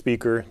guest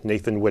speaker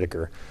Nathan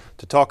Whitaker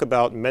to talk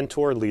about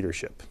mentor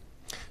leadership.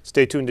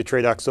 Stay tuned to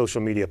TRADOC's social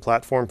media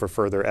platform for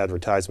further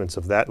advertisements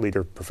of that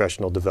Leader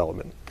Professional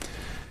Development.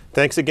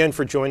 Thanks again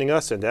for joining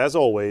us, and as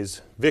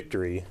always,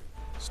 victory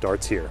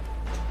starts here.